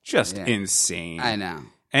just insane. I know.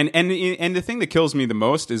 And the thing that kills me the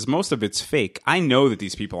most is most of it's fake. I know that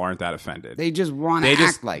these people aren't that offended. They just want to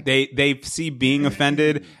act like they see being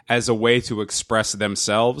offended as a way to express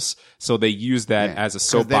themselves, so they use that as a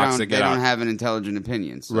soapbox to get out. They don't have an intelligent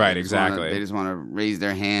opinion, so right? Exactly. They just want to raise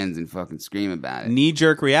their hands and fucking scream about it.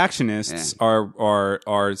 Knee-jerk reactionists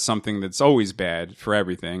are something that's always bad for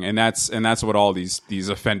everything, and that's what all these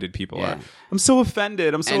offended people are. I'm so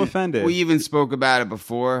offended. I'm so offended. We even spoke about it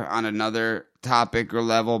before on another topic or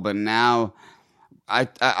level, but now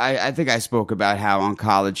I think I spoke about how on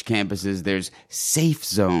college campuses there's safe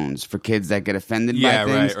zones for kids that get offended by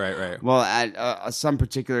things. Right. Well, at some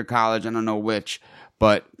particular college, I don't know which,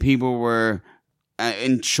 but people were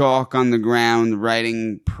in chalk on the ground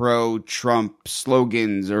writing pro-Trump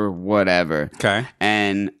slogans or whatever. Okay.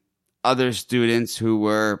 And other students who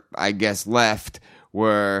were, I guess, left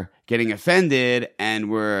were getting offended and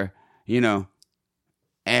were, you know,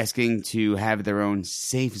 asking to have their own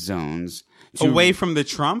safe zones. Away from the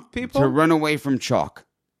Trump people? To run away from chalk.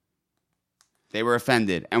 They were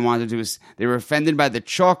offended and wanted to. They were offended by the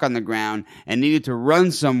chalk on the ground and needed to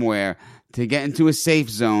run somewhere to get into a safe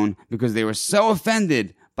zone because they were so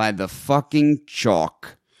offended by the fucking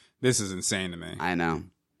chalk. This is insane to me. I know.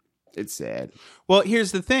 It's sad. Well,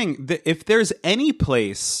 here's the thing. If there's any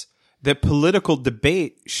place that political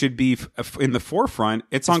debate should be in the forefront,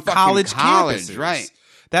 it's on college campuses. Right.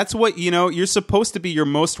 That's what, you know, you're supposed to be your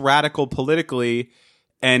most radical politically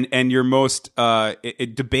and your most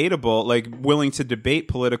debatable, like willing to debate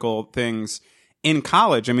political things in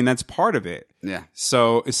college. I mean, that's part of it. Yeah.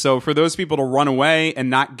 So for those people to run away and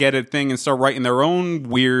not get a thing and start writing their own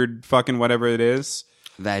weird fucking whatever it is.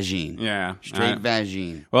 Vagine. Yeah. Straight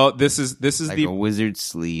vagine. Well, this is like a wizard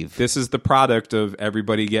sleeve. This is the product of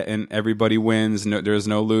everybody wins. No, there's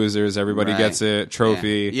no losers. Everybody gets a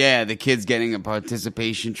trophy. Yeah, the kid's getting a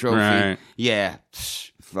participation trophy. Right. Yeah.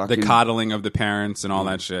 The coddling of the parents and all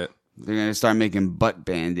that shit. They're going to start making butt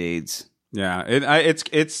Band-Aids. Yeah.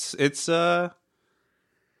 It's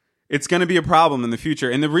going to be a problem in the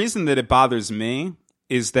future. And the reason that it bothers me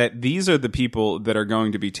is that these are the people that are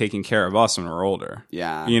going to be taking care of us when we're older.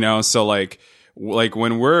 Yeah. You know, so like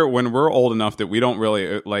when we're old enough that we don't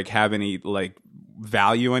really like have any like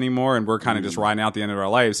value anymore and we're kind of just riding out the end of our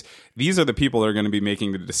lives, these are the people that are going to be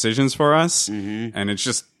making the decisions for us. Mm-hmm. And it's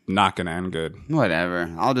just not going to end good.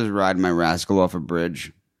 Whatever. I'll just ride my rascal off a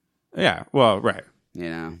bridge. Yeah. Well, right. You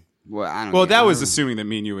know. Well, I don't. Well, that was assuming that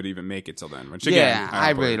me and you would even make it till then. Which again,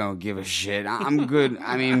 I really don't give a shit. I'm good.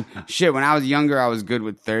 I mean, shit. When I was younger, I was good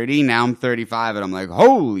with 30. Now I'm 35, and I'm like,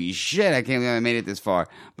 holy shit! I can't believe I made it this far.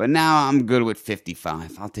 But now I'm good with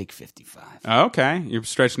 55. I'll take 55. Okay, you're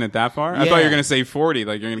stretching it that far. I thought you were going to say 40.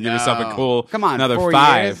 Like you're going to give yourself a cool. Come on, another 4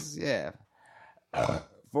 5. Years? Yeah.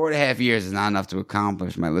 4.5 years is not enough to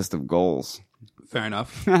accomplish my list of goals. Fair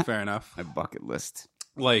enough. Fair enough. My bucket list.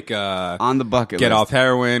 Like on the bucket get list. off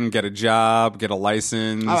heroin, get a job, get a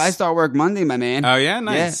license. Oh, I start work Monday, my man. Oh yeah,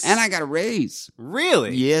 nice. Yeah. And I got a raise.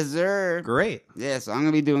 Really? Yes, sir. Great. Yeah, so I'm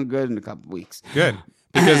gonna be doing good in a couple weeks. Good.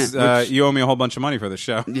 Because you owe me a whole bunch of money for the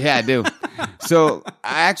show. Yeah, I do. So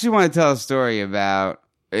I actually want to tell a story about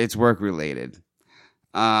it's work related.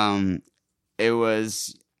 It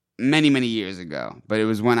was many years ago, but it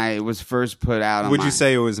was when I was first put out on Would you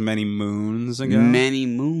say it was many moons ago? Many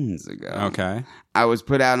moons ago. Okay. I was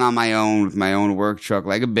put out on my own with my own work truck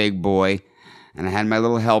like a big boy, and I had my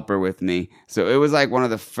little helper with me. So it was like one of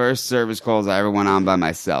the first service calls I ever went on by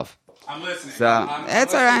myself. I'm listening. So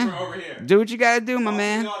that's all right. Do what you gotta do, my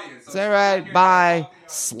man. It's all right. Bye,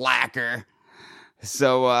 slacker.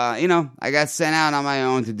 So, I got sent out on my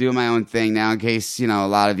own to do my own thing. Now, in case, a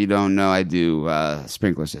lot of you don't know, I do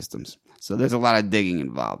sprinkler systems. So there's a lot of digging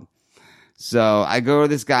involved. So I go to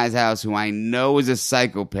this guy's house who I know is a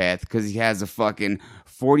psychopath because he has a fucking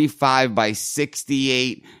 45 by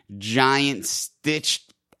 68 giant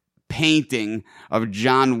stitched painting of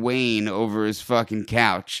John Wayne over his fucking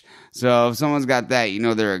couch. So if someone's got that,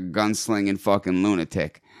 they're a gunslinging fucking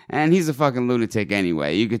lunatic. And he's a fucking lunatic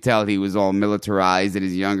anyway. You could tell he was all militarized at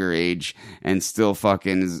his younger age and still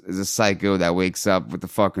fucking is a psycho that wakes up with the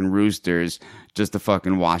fucking roosters just to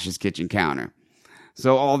fucking wash his kitchen counter.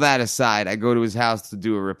 So all that aside, I go to his house to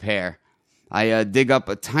do a repair. I dig up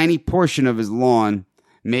a tiny portion of his lawn,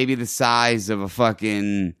 maybe the size of a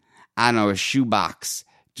fucking, a shoebox,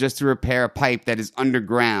 just to repair a pipe that is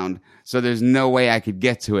underground, so there's no way I could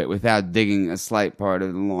get to it without digging a slight part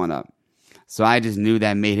of the lawn up. So I just knew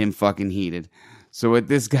that made him fucking heated. So with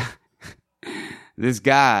this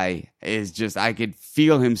guy is just, I could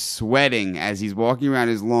feel him sweating as he's walking around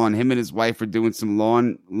his lawn. Him and his wife are doing some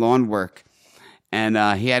lawn work. And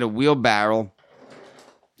he had a wheelbarrow,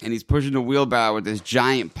 and he's pushing the wheelbarrow with this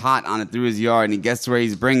giant pot on it through his yard, and he gets to where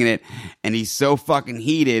he's bringing it, and he's so fucking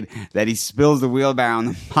heated that he spills the wheelbarrow and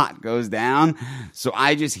the pot goes down. So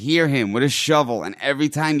I just hear him with a shovel, and every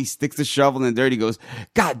time he sticks the shovel in the dirt, he goes,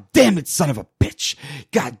 "God damn it, son of a bitch!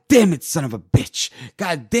 God damn it, son of a bitch!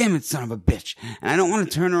 God damn it, son of a bitch!" And I don't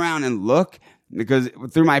want to turn around and look, because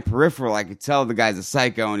through my peripheral, I could tell the guy's a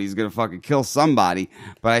psycho and he's going to fucking kill somebody.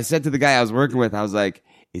 But I said to the guy I was working with, I was like,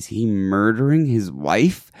 is he murdering his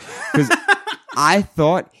wife? Because I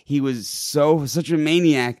thought he was such a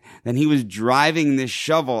maniac that he was driving this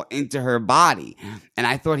shovel into her body. And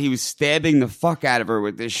I thought he was stabbing the fuck out of her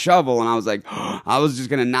with this shovel. And I was like, I was just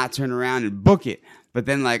going to not turn around and book it. But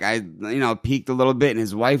then, I peeked a little bit, and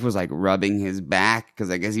his wife was, rubbing his back, because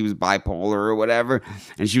I guess he was bipolar or whatever,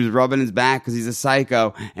 and she was rubbing his back because he's a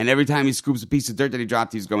psycho, and every time he scoops a piece of dirt that he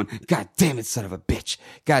dropped, he was going, "God damn it, son of a bitch!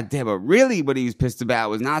 God damn it!" But really, what he was pissed about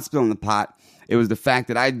was not spilling the pot. It was the fact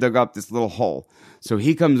that I dug up this little hole. So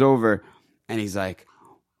he comes over, and he's like,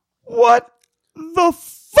 "What the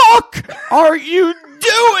fuck are you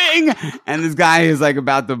doing?" And this guy is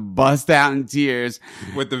about to bust out in tears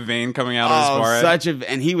with the vein coming out of his forehead.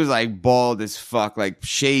 And he was bald as fuck,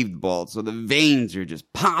 shaved bald. So the veins are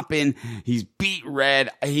just popping. He's beet red.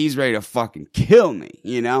 He's ready to fucking kill me,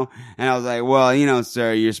 And I was like, "Well,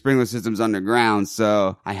 sir, your sprinkler system's underground,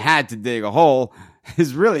 so I had to dig a hole.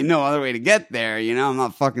 There's really no other way to get there, I'm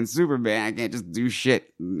not fucking Superman. I can't just do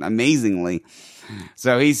shit amazingly."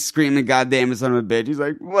 So he's screaming, "God damn it, son of a bitch." He's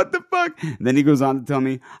like, "What the fuck?" And then he goes on to tell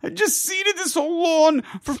me, "I just seeded this whole lawn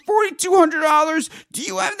for $4,200. Do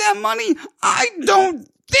you have that money?" "I don't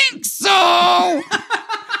think so."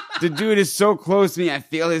 The dude is so close to me. I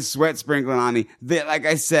feel his sweat sprinkling on me. Like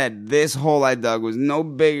I said, this hole I dug was no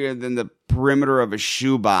bigger than the perimeter of a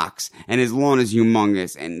shoebox, and his lawn is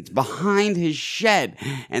humongous, and it's behind his shed,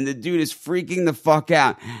 and the dude is freaking the fuck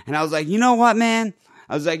out. And I was like, "You know what, man?"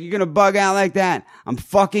 I was like, "You're gonna bug out like that? I'm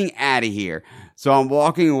fucking out of here." So I'm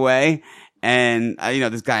walking away, and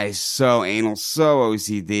this guy is so anal, so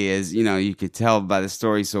OCD, as you could tell by the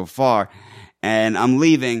story so far. And I'm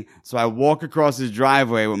leaving, so I walk across his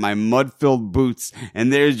driveway with my mud-filled boots,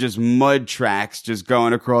 and there's just mud tracks just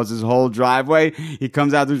going across his whole driveway. He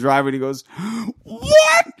comes out the driveway and he goes,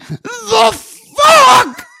 "What the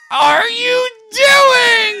fuck are you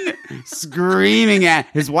doing?" Screaming at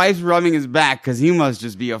his wife's rubbing his back because he must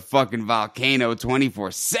just be a fucking volcano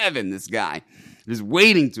 24/7, this guy, just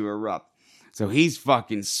waiting to erupt. So he's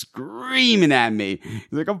fucking screaming at me.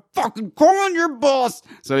 He's like, "I'm fucking calling your boss."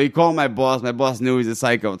 So he called my boss. My boss knew he was a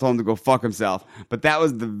psycho. I told him to go fuck himself. But that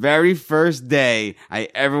was the very first day I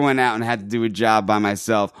ever went out and had to do a job by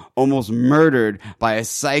myself, almost murdered by a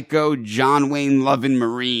psycho John Wayne loving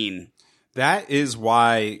Marine. That is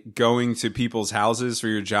why going to people's houses for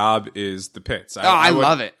your job is the pits. I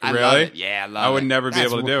love it. Really? Love it. Yeah, I love it. I would never be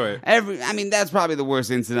able to do it. That's probably the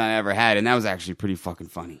worst incident I ever had, and that was actually pretty fucking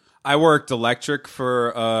funny. I worked electric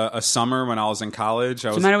for a summer when I was in college.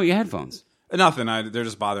 What's the matter with your headphones? Nothing. They're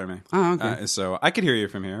just bothering me. Oh, okay. So I could hear you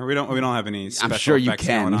from here. We don't have any special I'm sure effects you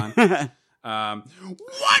can. going on.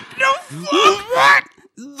 What the fuck?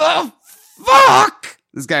 What the fuck?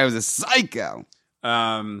 This guy was a psycho.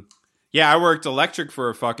 Yeah, I worked electric for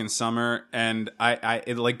a fucking summer, and I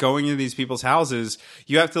going into these people's houses,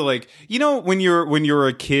 you have to when you were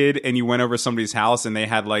a kid and you went over somebody's house and they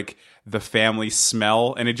had the family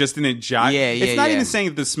smell, and it just didn't jive. It's not even saying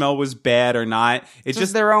that the smell was bad or not. It's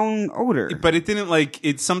just their own odor. But it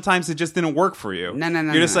didn't sometimes it just didn't work for you. No.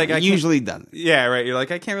 You're just like, it usually doesn't. Yeah, right. You're like,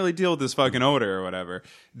 I can't really deal with this fucking odor or whatever.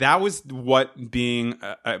 That was what being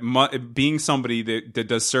somebody that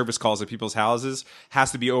does service calls at people's houses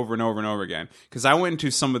has to be over and over and over again. Because I went into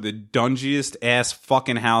some of the dungiest ass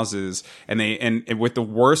fucking houses, and with the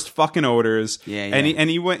worst fucking odors. Yeah. And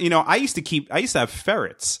he went. I used to have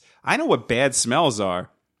ferrets. I know what bad smells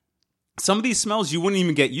are. Some of these smells you wouldn't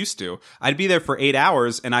even get used to. I'd be there for 8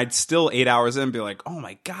 hours, and I'd still 8 hours in and be like, oh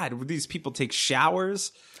my God, would these people take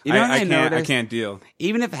showers? I can't deal.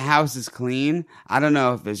 Even if a house is clean, I don't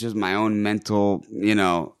know if it's just my own mental,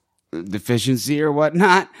 deficiency or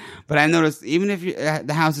whatnot, but I noticed even if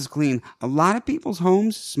the house is clean, a lot of people's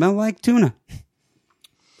homes smell like tuna.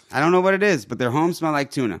 I don't know what it is, but their homes smell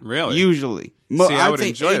like tuna. Really? Usually. See, I would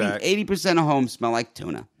enjoy that. 80% of homes smell like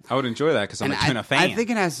tuna. I would enjoy that because I'm a tuna fan. I think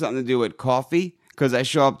it has something to do with coffee, because I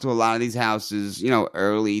show up to a lot of these houses,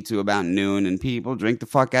 early to about noon, and people drink the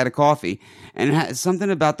fuck out of coffee. And it has something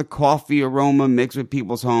about the coffee aroma mixed with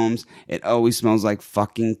people's homes. It always smells like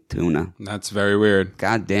fucking tuna. That's very weird.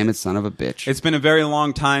 God damn it, son of a bitch. It's been a very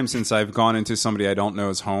long time since I've gone into somebody I don't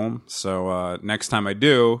know's home. So next time I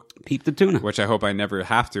do, peep the tuna, which I hope I never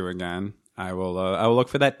have to again. I will look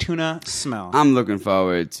for that tuna smell. I'm looking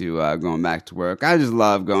forward to going back to work. I just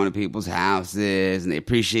love going to people's houses, and they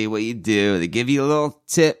appreciate what you do. They give you a little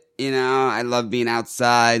tip, I love being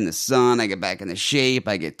outside in the sun. I get back into shape.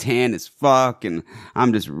 I get tan as fuck, and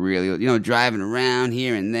I'm just really, driving around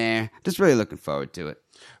here and there. Just really looking forward to it.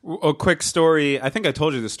 A quick story. I think I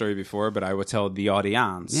told you this story before, but I will tell the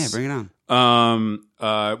audience. Yeah, bring it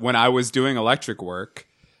on. When I was doing electric work,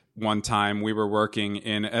 one time we were working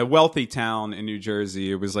in a wealthy town in New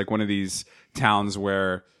Jersey. It was like one of these towns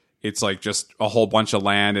where it's like just a whole bunch of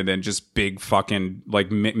land and then just big fucking like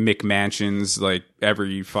McMansions, like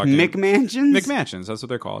every fucking McMansions? McMansions, that's what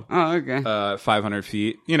they're called. Oh, okay. 500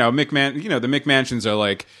 feet. The McMansions are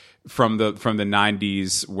like from the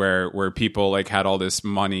 90s where people like had all this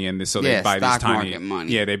money and so they buy these tiny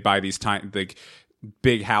money. Yeah, they buy these tiny like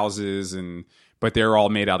big houses but they're all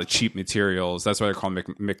made out of cheap materials. That's why they're called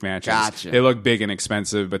McMansions. Gotcha. They look big and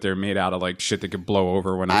expensive, but they're made out of like shit that could blow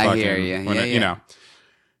over when I hear you.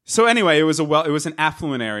 So anyway, it was an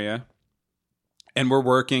affluent area, and we're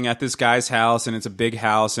working at this guy's house, and it's a big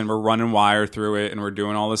house, and we're running wire through it, and we're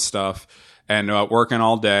doing all this stuff, and working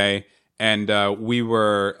all day. And I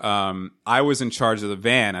was in charge of the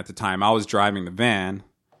van at the time. I was driving the van.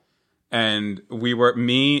 And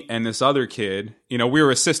me and this other kid, we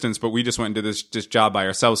were assistants, but we just went and did this job by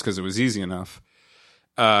ourselves because it was easy enough.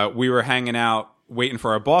 We were hanging out, waiting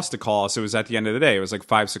for our boss to call us. It was at the end of the day. It was like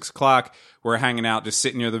 5, 6 o'clock. We're hanging out, just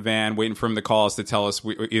sitting near the van, waiting for him to call us to tell us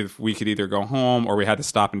if we could either go home or we had to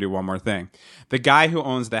stop and do one more thing. The guy who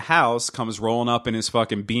owns the house comes rolling up in his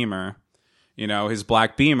fucking Beamer, his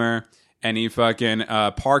black Beamer. And he fucking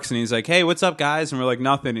parks and he's like, hey, what's up, guys? And we're like,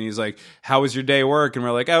 nothing. And he's like, how was your day at work? And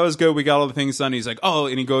we're like, oh, it was good. We got all the things done. And he's like, oh,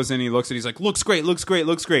 and he goes in and he looks and he's like, looks great.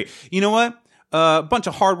 You know what? A bunch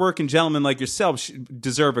of hardworking gentlemen like yourself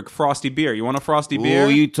deserve a frosty beer. You want a frosty beer? Oh,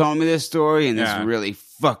 you told me this story and this really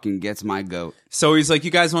fucking gets my goat. So he's like,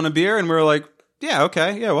 you guys want a beer? And we're like, yeah,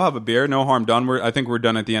 okay. Yeah, we'll have a beer. No harm done. I think we're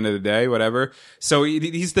done at the end of the day, whatever. So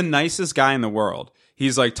he's the nicest guy in the world.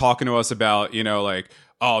 He's like talking to us about,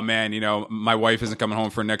 oh man, my wife isn't coming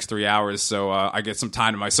home for the next 3 hours, so I get some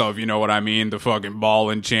time to myself, you know what I mean? The fucking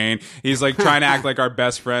ball and chain. He's like trying to act like our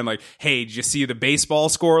best friend, like, hey, did you see the baseball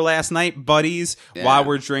score last night, buddies? Yeah. While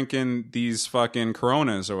we're drinking these fucking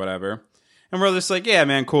Coronas or whatever. And we're just like, yeah,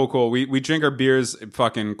 man, cool. We drink our beers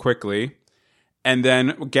fucking quickly, and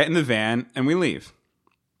then get in the van, and we leave.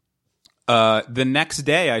 The next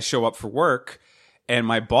day, I show up for work, and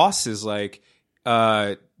my boss is like,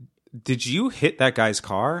 did you hit that guy's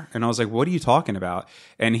car? And I was like, what are you talking about?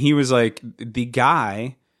 And he was like, the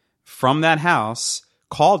guy from that house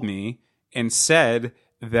called me and said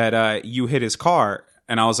that you hit his car.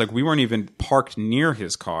 And I was like, we weren't even parked near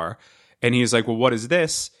his car. And he's like, well, what is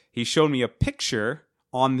this? He showed me a picture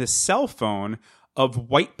on this cell phone of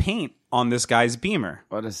white paint on this guy's Beamer.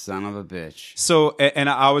 What a son of a bitch. So, and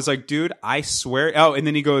I was like, dude, I swear. Oh, and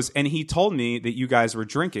then he goes, and he told me that you guys were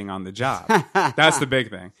drinking on the job. That's the big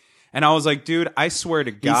thing. And I was like, dude, I swear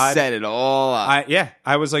to God. He set it all up.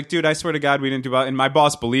 I was like, dude, I swear to God, we didn't do well. And my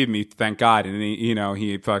boss believed me, thank God. And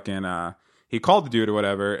he fucking, he called the dude or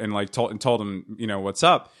whatever and like told him, what's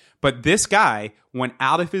up. But this guy went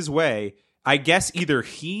out of his way. I guess either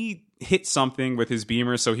he hit something with his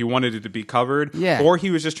Beamer, so he wanted it to be covered, or he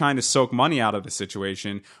was just trying to soak money out of the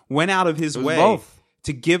situation. Went out of his way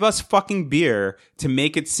to give us fucking beer to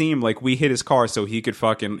make it seem like we hit his car so he could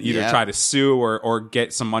fucking either try to sue or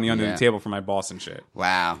get some money under the table for my boss and shit.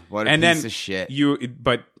 Wow, what a piece of shit.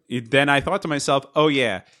 Then I thought to myself, oh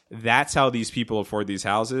yeah, that's how these people afford these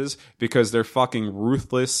houses, because they're fucking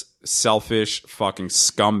ruthless, selfish fucking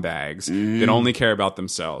scumbags that only care about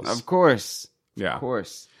themselves. Of course. Yeah. Of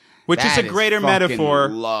course. Which that is a greater metaphor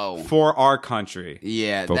low. for our country.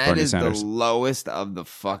 Yeah, Vote that Bernie is Sanders. the lowest of the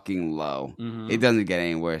fucking low. It doesn't get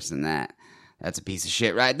any worse than that. That's a piece of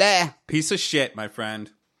shit right there. Piece of shit, my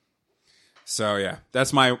friend. So yeah,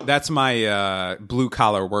 that's my blue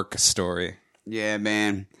collar work story. Yeah,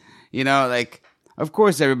 man. You know, like, of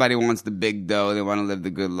course everybody wants the big dough. They want to live the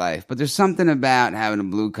good life. But there's something about having a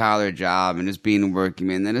blue-collar job and just being a working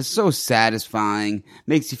man that is so satisfying,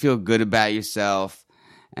 makes you feel good about yourself.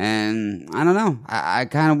 And I don't know. I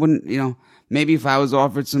kind of wouldn't, you know, maybe if I was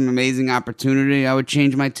offered some amazing opportunity, I would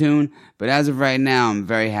change my tune. But as of right now, I'm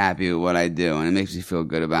very happy with what I do. And it makes me feel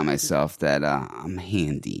good about myself that I'm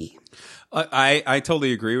handy. I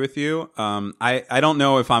totally agree with you. I don't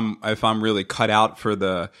know if I'm really cut out for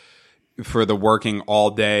the working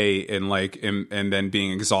all day and then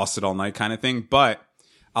being exhausted all night kind of thing. But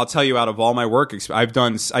I'll tell you, out of all my work, I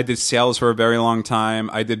did sales for a very long time.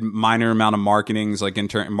 I did minor amount of marketings, like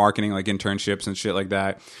internships and shit like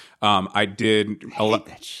that. I did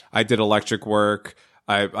electric work.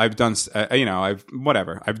 I've done,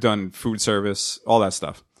 I've done food service, all that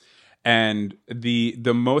stuff. And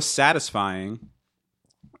the most satisfying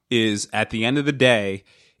is at the end of the day,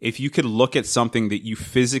 if you could look at something that you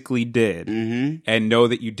physically did and know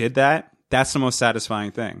that you did that, that's the most satisfying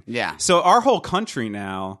thing. Yeah. So our whole country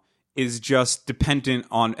now is just dependent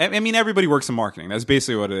on, I mean, everybody works in marketing. That's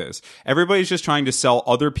basically what it is. Everybody's just trying to sell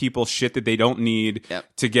other people shit that they don't need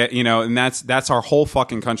to get, and that's our whole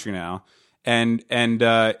fucking country now. And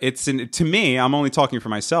to me, I'm only talking for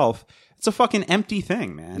myself. It's a fucking empty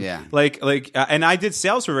thing, man. Yeah. And I did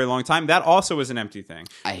sales for a very long time. That also was an empty thing.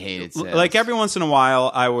 I hated sales. Like every once in a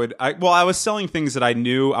while, I was selling things that I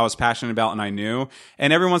knew I was passionate about and I knew.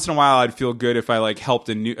 And every once in a while, I'd feel good if I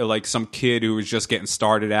helped some kid who was just getting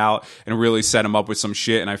started out and really set him up with some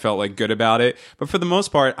shit, and I felt good about it. But for the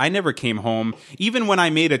most part, I never came home. Even when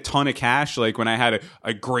I made a ton of cash, like when I had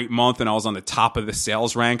a great month and I was on the top of the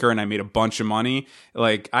sales ranker and I made a bunch of money,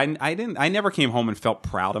 I never came home and felt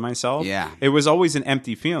proud of myself. Yeah. It was always an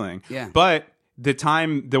empty feeling. Yeah. But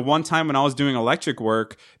the one time when I was doing electric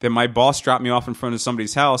work, that my boss dropped me off in front of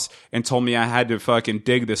somebody's house and told me I had to fucking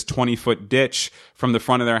dig this 20-foot ditch from the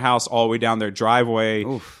front of their house all the way down their driveway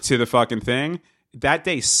to the fucking thing. That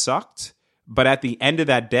day sucked. But at the end of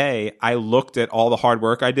that day, I looked at all the hard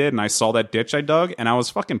work I did and I saw that ditch I dug and I was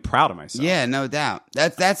fucking proud of myself. Yeah, no doubt.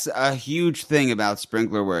 That's a huge thing about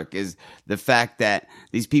sprinkler work, is the fact that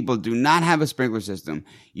these people do not have a sprinkler system.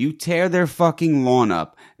 You tear their fucking lawn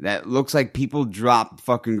up that looks like people dropped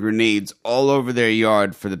fucking grenades all over their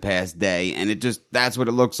yard for the past day, and that's what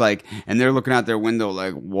it looks like. And they're looking out their window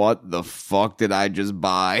like, what the fuck did I just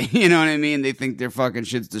buy? You know what I mean? They think their fucking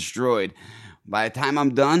shit's destroyed. By the time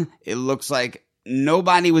I'm done, it looks like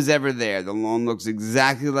nobody was ever there. The lawn looks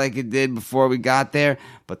exactly like it did before we got there,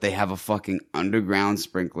 but they have a fucking underground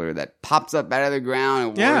sprinkler that pops up out of the ground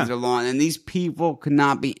and waters their lawn. And these people could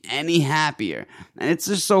not be any happier. And it's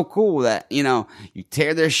just so cool that, you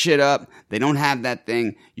tear their shit up. They don't have that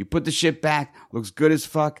thing. You put the shit back, looks good as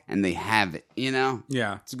fuck, and they have it,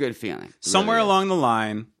 Yeah. It's a good feeling. Somewhere along the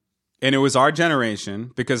line, and it was our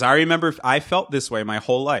generation, because I remember I felt this way my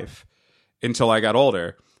whole life until I got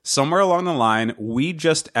older. Somewhere along the line, we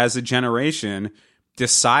just as a generation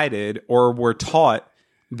decided or were taught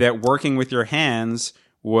that working with your hands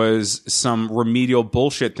was some remedial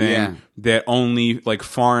bullshit thing that only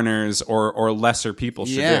foreigners or lesser people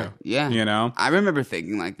should do. Yeah. I remember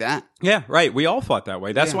thinking like that. Yeah, right. We all thought that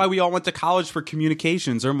way. That's why we all went to college for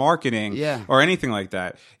communications or marketing or anything like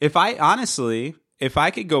that. If I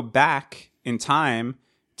could go back in time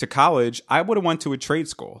to college, I would have went to a trade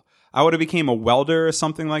school. I would have became a welder or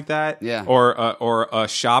something like that, or a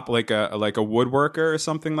shop like a woodworker or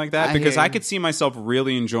something like that, because I could see myself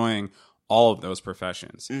really enjoying all of those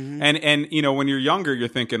professions. Mm-hmm. And when you're younger, you're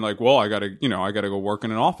thinking well, I gotta go work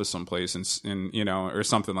in an office someplace and or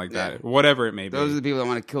something like that, whatever it may be. Those are the people that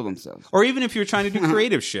want to kill themselves. Or even if you're trying to do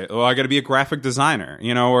creative shit, I got to be a graphic designer,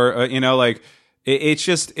 It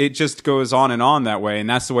just goes on and on that way, and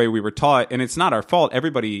that's the way we were taught, and it's not our fault.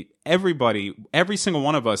 Everybody, every single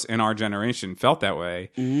one of us in our generation felt that way.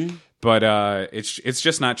 Mm-hmm. But it's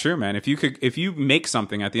just not true, man. If you make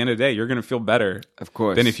something at the end of the day, you're gonna feel better, of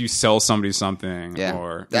course, than if you sell somebody something.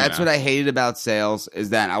 Yeah, that's what I hated about sales, is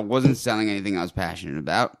that I wasn't selling anything I was passionate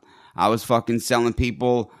about. I was fucking selling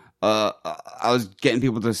people. I was getting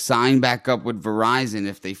people to sign back up with Verizon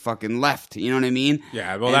if they fucking left. You know what I mean?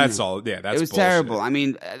 Yeah, well, that's all. Yeah, that's it was bullshit. terrible. I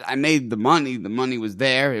mean, I made the money. The money was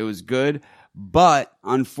there. It was good. But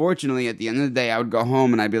unfortunately, at the end of the day, I would go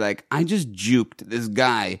home and I'd be like, I just juked this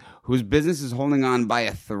guy whose business is holding on by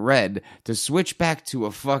a thread to switch back to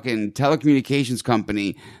a fucking telecommunications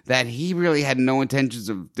company that he really had no intentions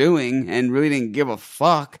of doing and really didn't give a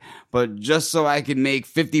fuck. But just so I could make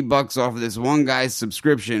 $50 off of this one guy's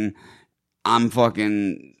subscription, I'm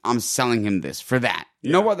selling him this for that.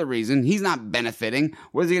 Yeah. No other reason. He's not benefiting.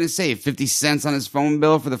 What is he going to save? 50 cents on his phone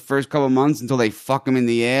bill for the first couple of months until they fuck him in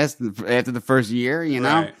the ass after the first year, you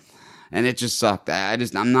know? Right. And it just sucked.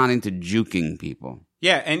 I'm not into juking people.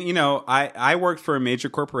 Yeah. And you know, I worked for a major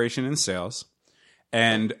corporation in sales.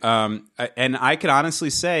 And I could honestly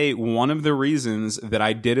say one of the reasons that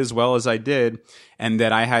I did as well as I did and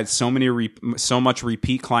that I had so much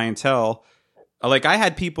repeat clientele, like I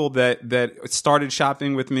had people that started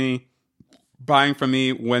shopping with me, buying from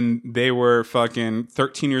me when they were fucking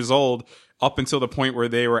 13 years old up until the point where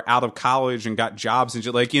they were out of college and got jobs and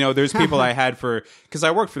like, you know, there's people I had because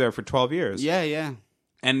I worked for there for 12 years. Yeah, yeah.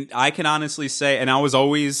 And I can honestly say, and I was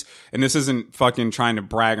always, and this isn't fucking trying to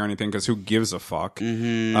brag or anything because who gives a fuck.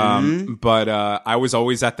 Mm-hmm. But I was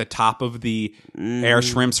always at the top of the Air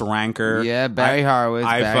Shrimps ranker. Yeah, Barry Horowitz.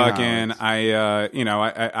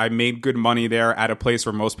 I made good money there at a place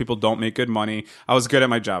where most people don't make good money. I was good at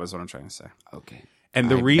my job is what I'm trying to say. Okay.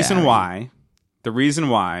 And the reason why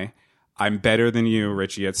I'm better than you,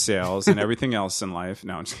 Richie, at sales and everything else in life,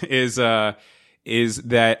 is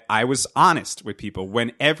that I was honest with people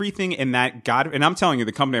when everything in that and I'm telling you,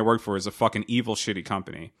 the company I work for is a fucking evil, shitty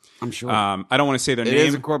company. I'm sure. I don't want to say their name. It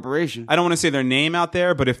is a corporation. I don't want to say their name out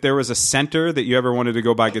there, but if there was a center that you ever wanted to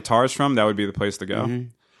go buy guitars from, that would be the place to go. Mm-hmm.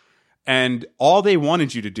 And all they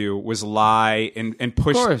wanted you to do was lie and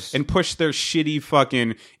push their shitty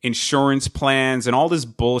fucking insurance plans and all this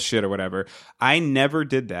bullshit or whatever. I never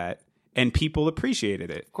did that. And people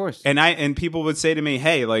appreciated it. Of course. And people would say to me,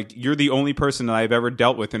 hey, like, you're the only person that I've ever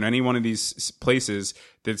dealt with in any one of these places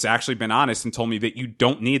that's actually been honest and told me that you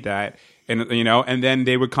don't need that. And, you know, and then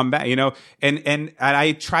they would come back, you know, and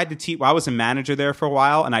I tried to teach, I was a manager there for a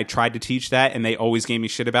while and I tried to teach that and they always gave me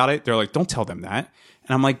shit about it. They're like, don't tell them that.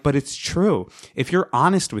 And I'm like, but it's true. If you're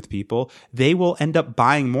honest with people, they will end up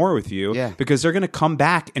buying more with you because they're going to come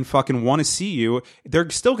back and fucking want to see you. They're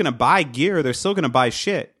still going to buy gear. They're still going to buy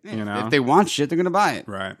shit. Yeah. You know, if they want shit, they're going to buy it.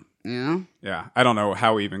 Right. You know? Yeah. I don't know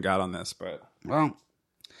how we even got on this, but. Well,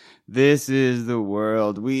 this is the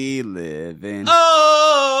world we live in.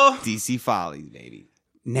 Oh! DC Follies, baby.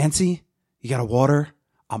 Nancy, you got a water?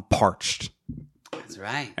 I'm parched. That's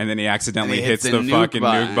right. And then he accidentally hits the fucking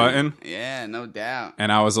nuke button. Yeah, no doubt.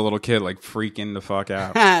 And I was a little kid, like, freaking the fuck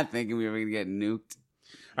out. Thinking we were going to get nuked.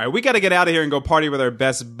 All right, we got to get out of here and go party with our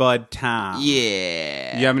best bud, Tom.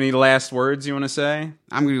 Yeah. You have any last words you want to say?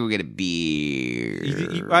 I'm going to go get a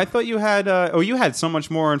beer. I thought you had, you had so much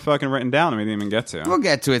more and fucking written down and we didn't even get to. We'll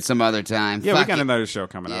get to it some other time. Yeah, we got another show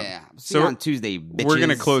coming up. Yeah. See you on Tuesday, bitches. We're going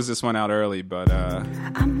to close this one out early, but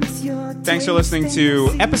thanks for listening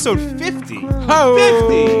to episode 50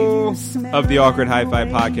 of the Awkward Hi-Fi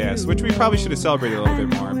podcast, which we probably should have celebrated a little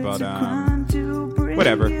bit more, but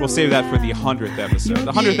whatever. We'll save that for the 100th episode.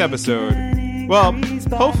 The 100th episode, well,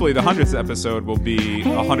 hopefully the 100th episode will be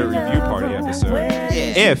a 100 review party episode.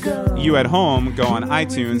 If you at home go on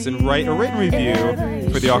iTunes and write a written review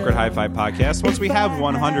for the Awkward Hi-Fi podcast, once we have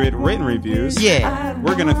 100 written reviews,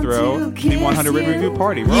 we're going to throw the 100 written review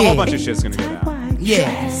party where a whole bunch of shit's going to go down.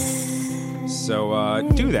 Yes. So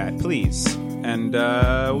do that, please. And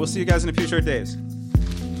we'll see you guys in the future days.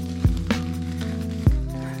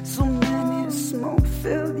 So many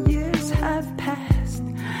smoke-filled years have passed,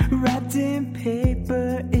 wrapped in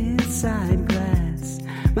paper inside glass.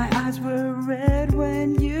 My eyes were red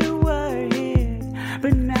when you were here,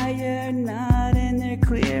 but now you're not and they're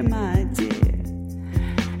clear, my dear.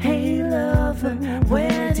 Hey lover,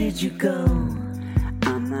 where did you go?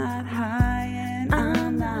 I'm not high and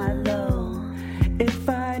I'm not low. If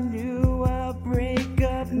I knew a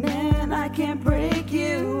breakup, man, I can't break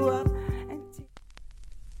you up.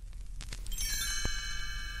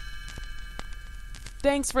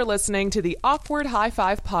 Thanks for listening to the Awkward High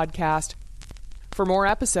Five podcast. For more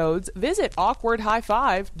episodes, visit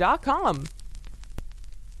awkwardhighfive.com.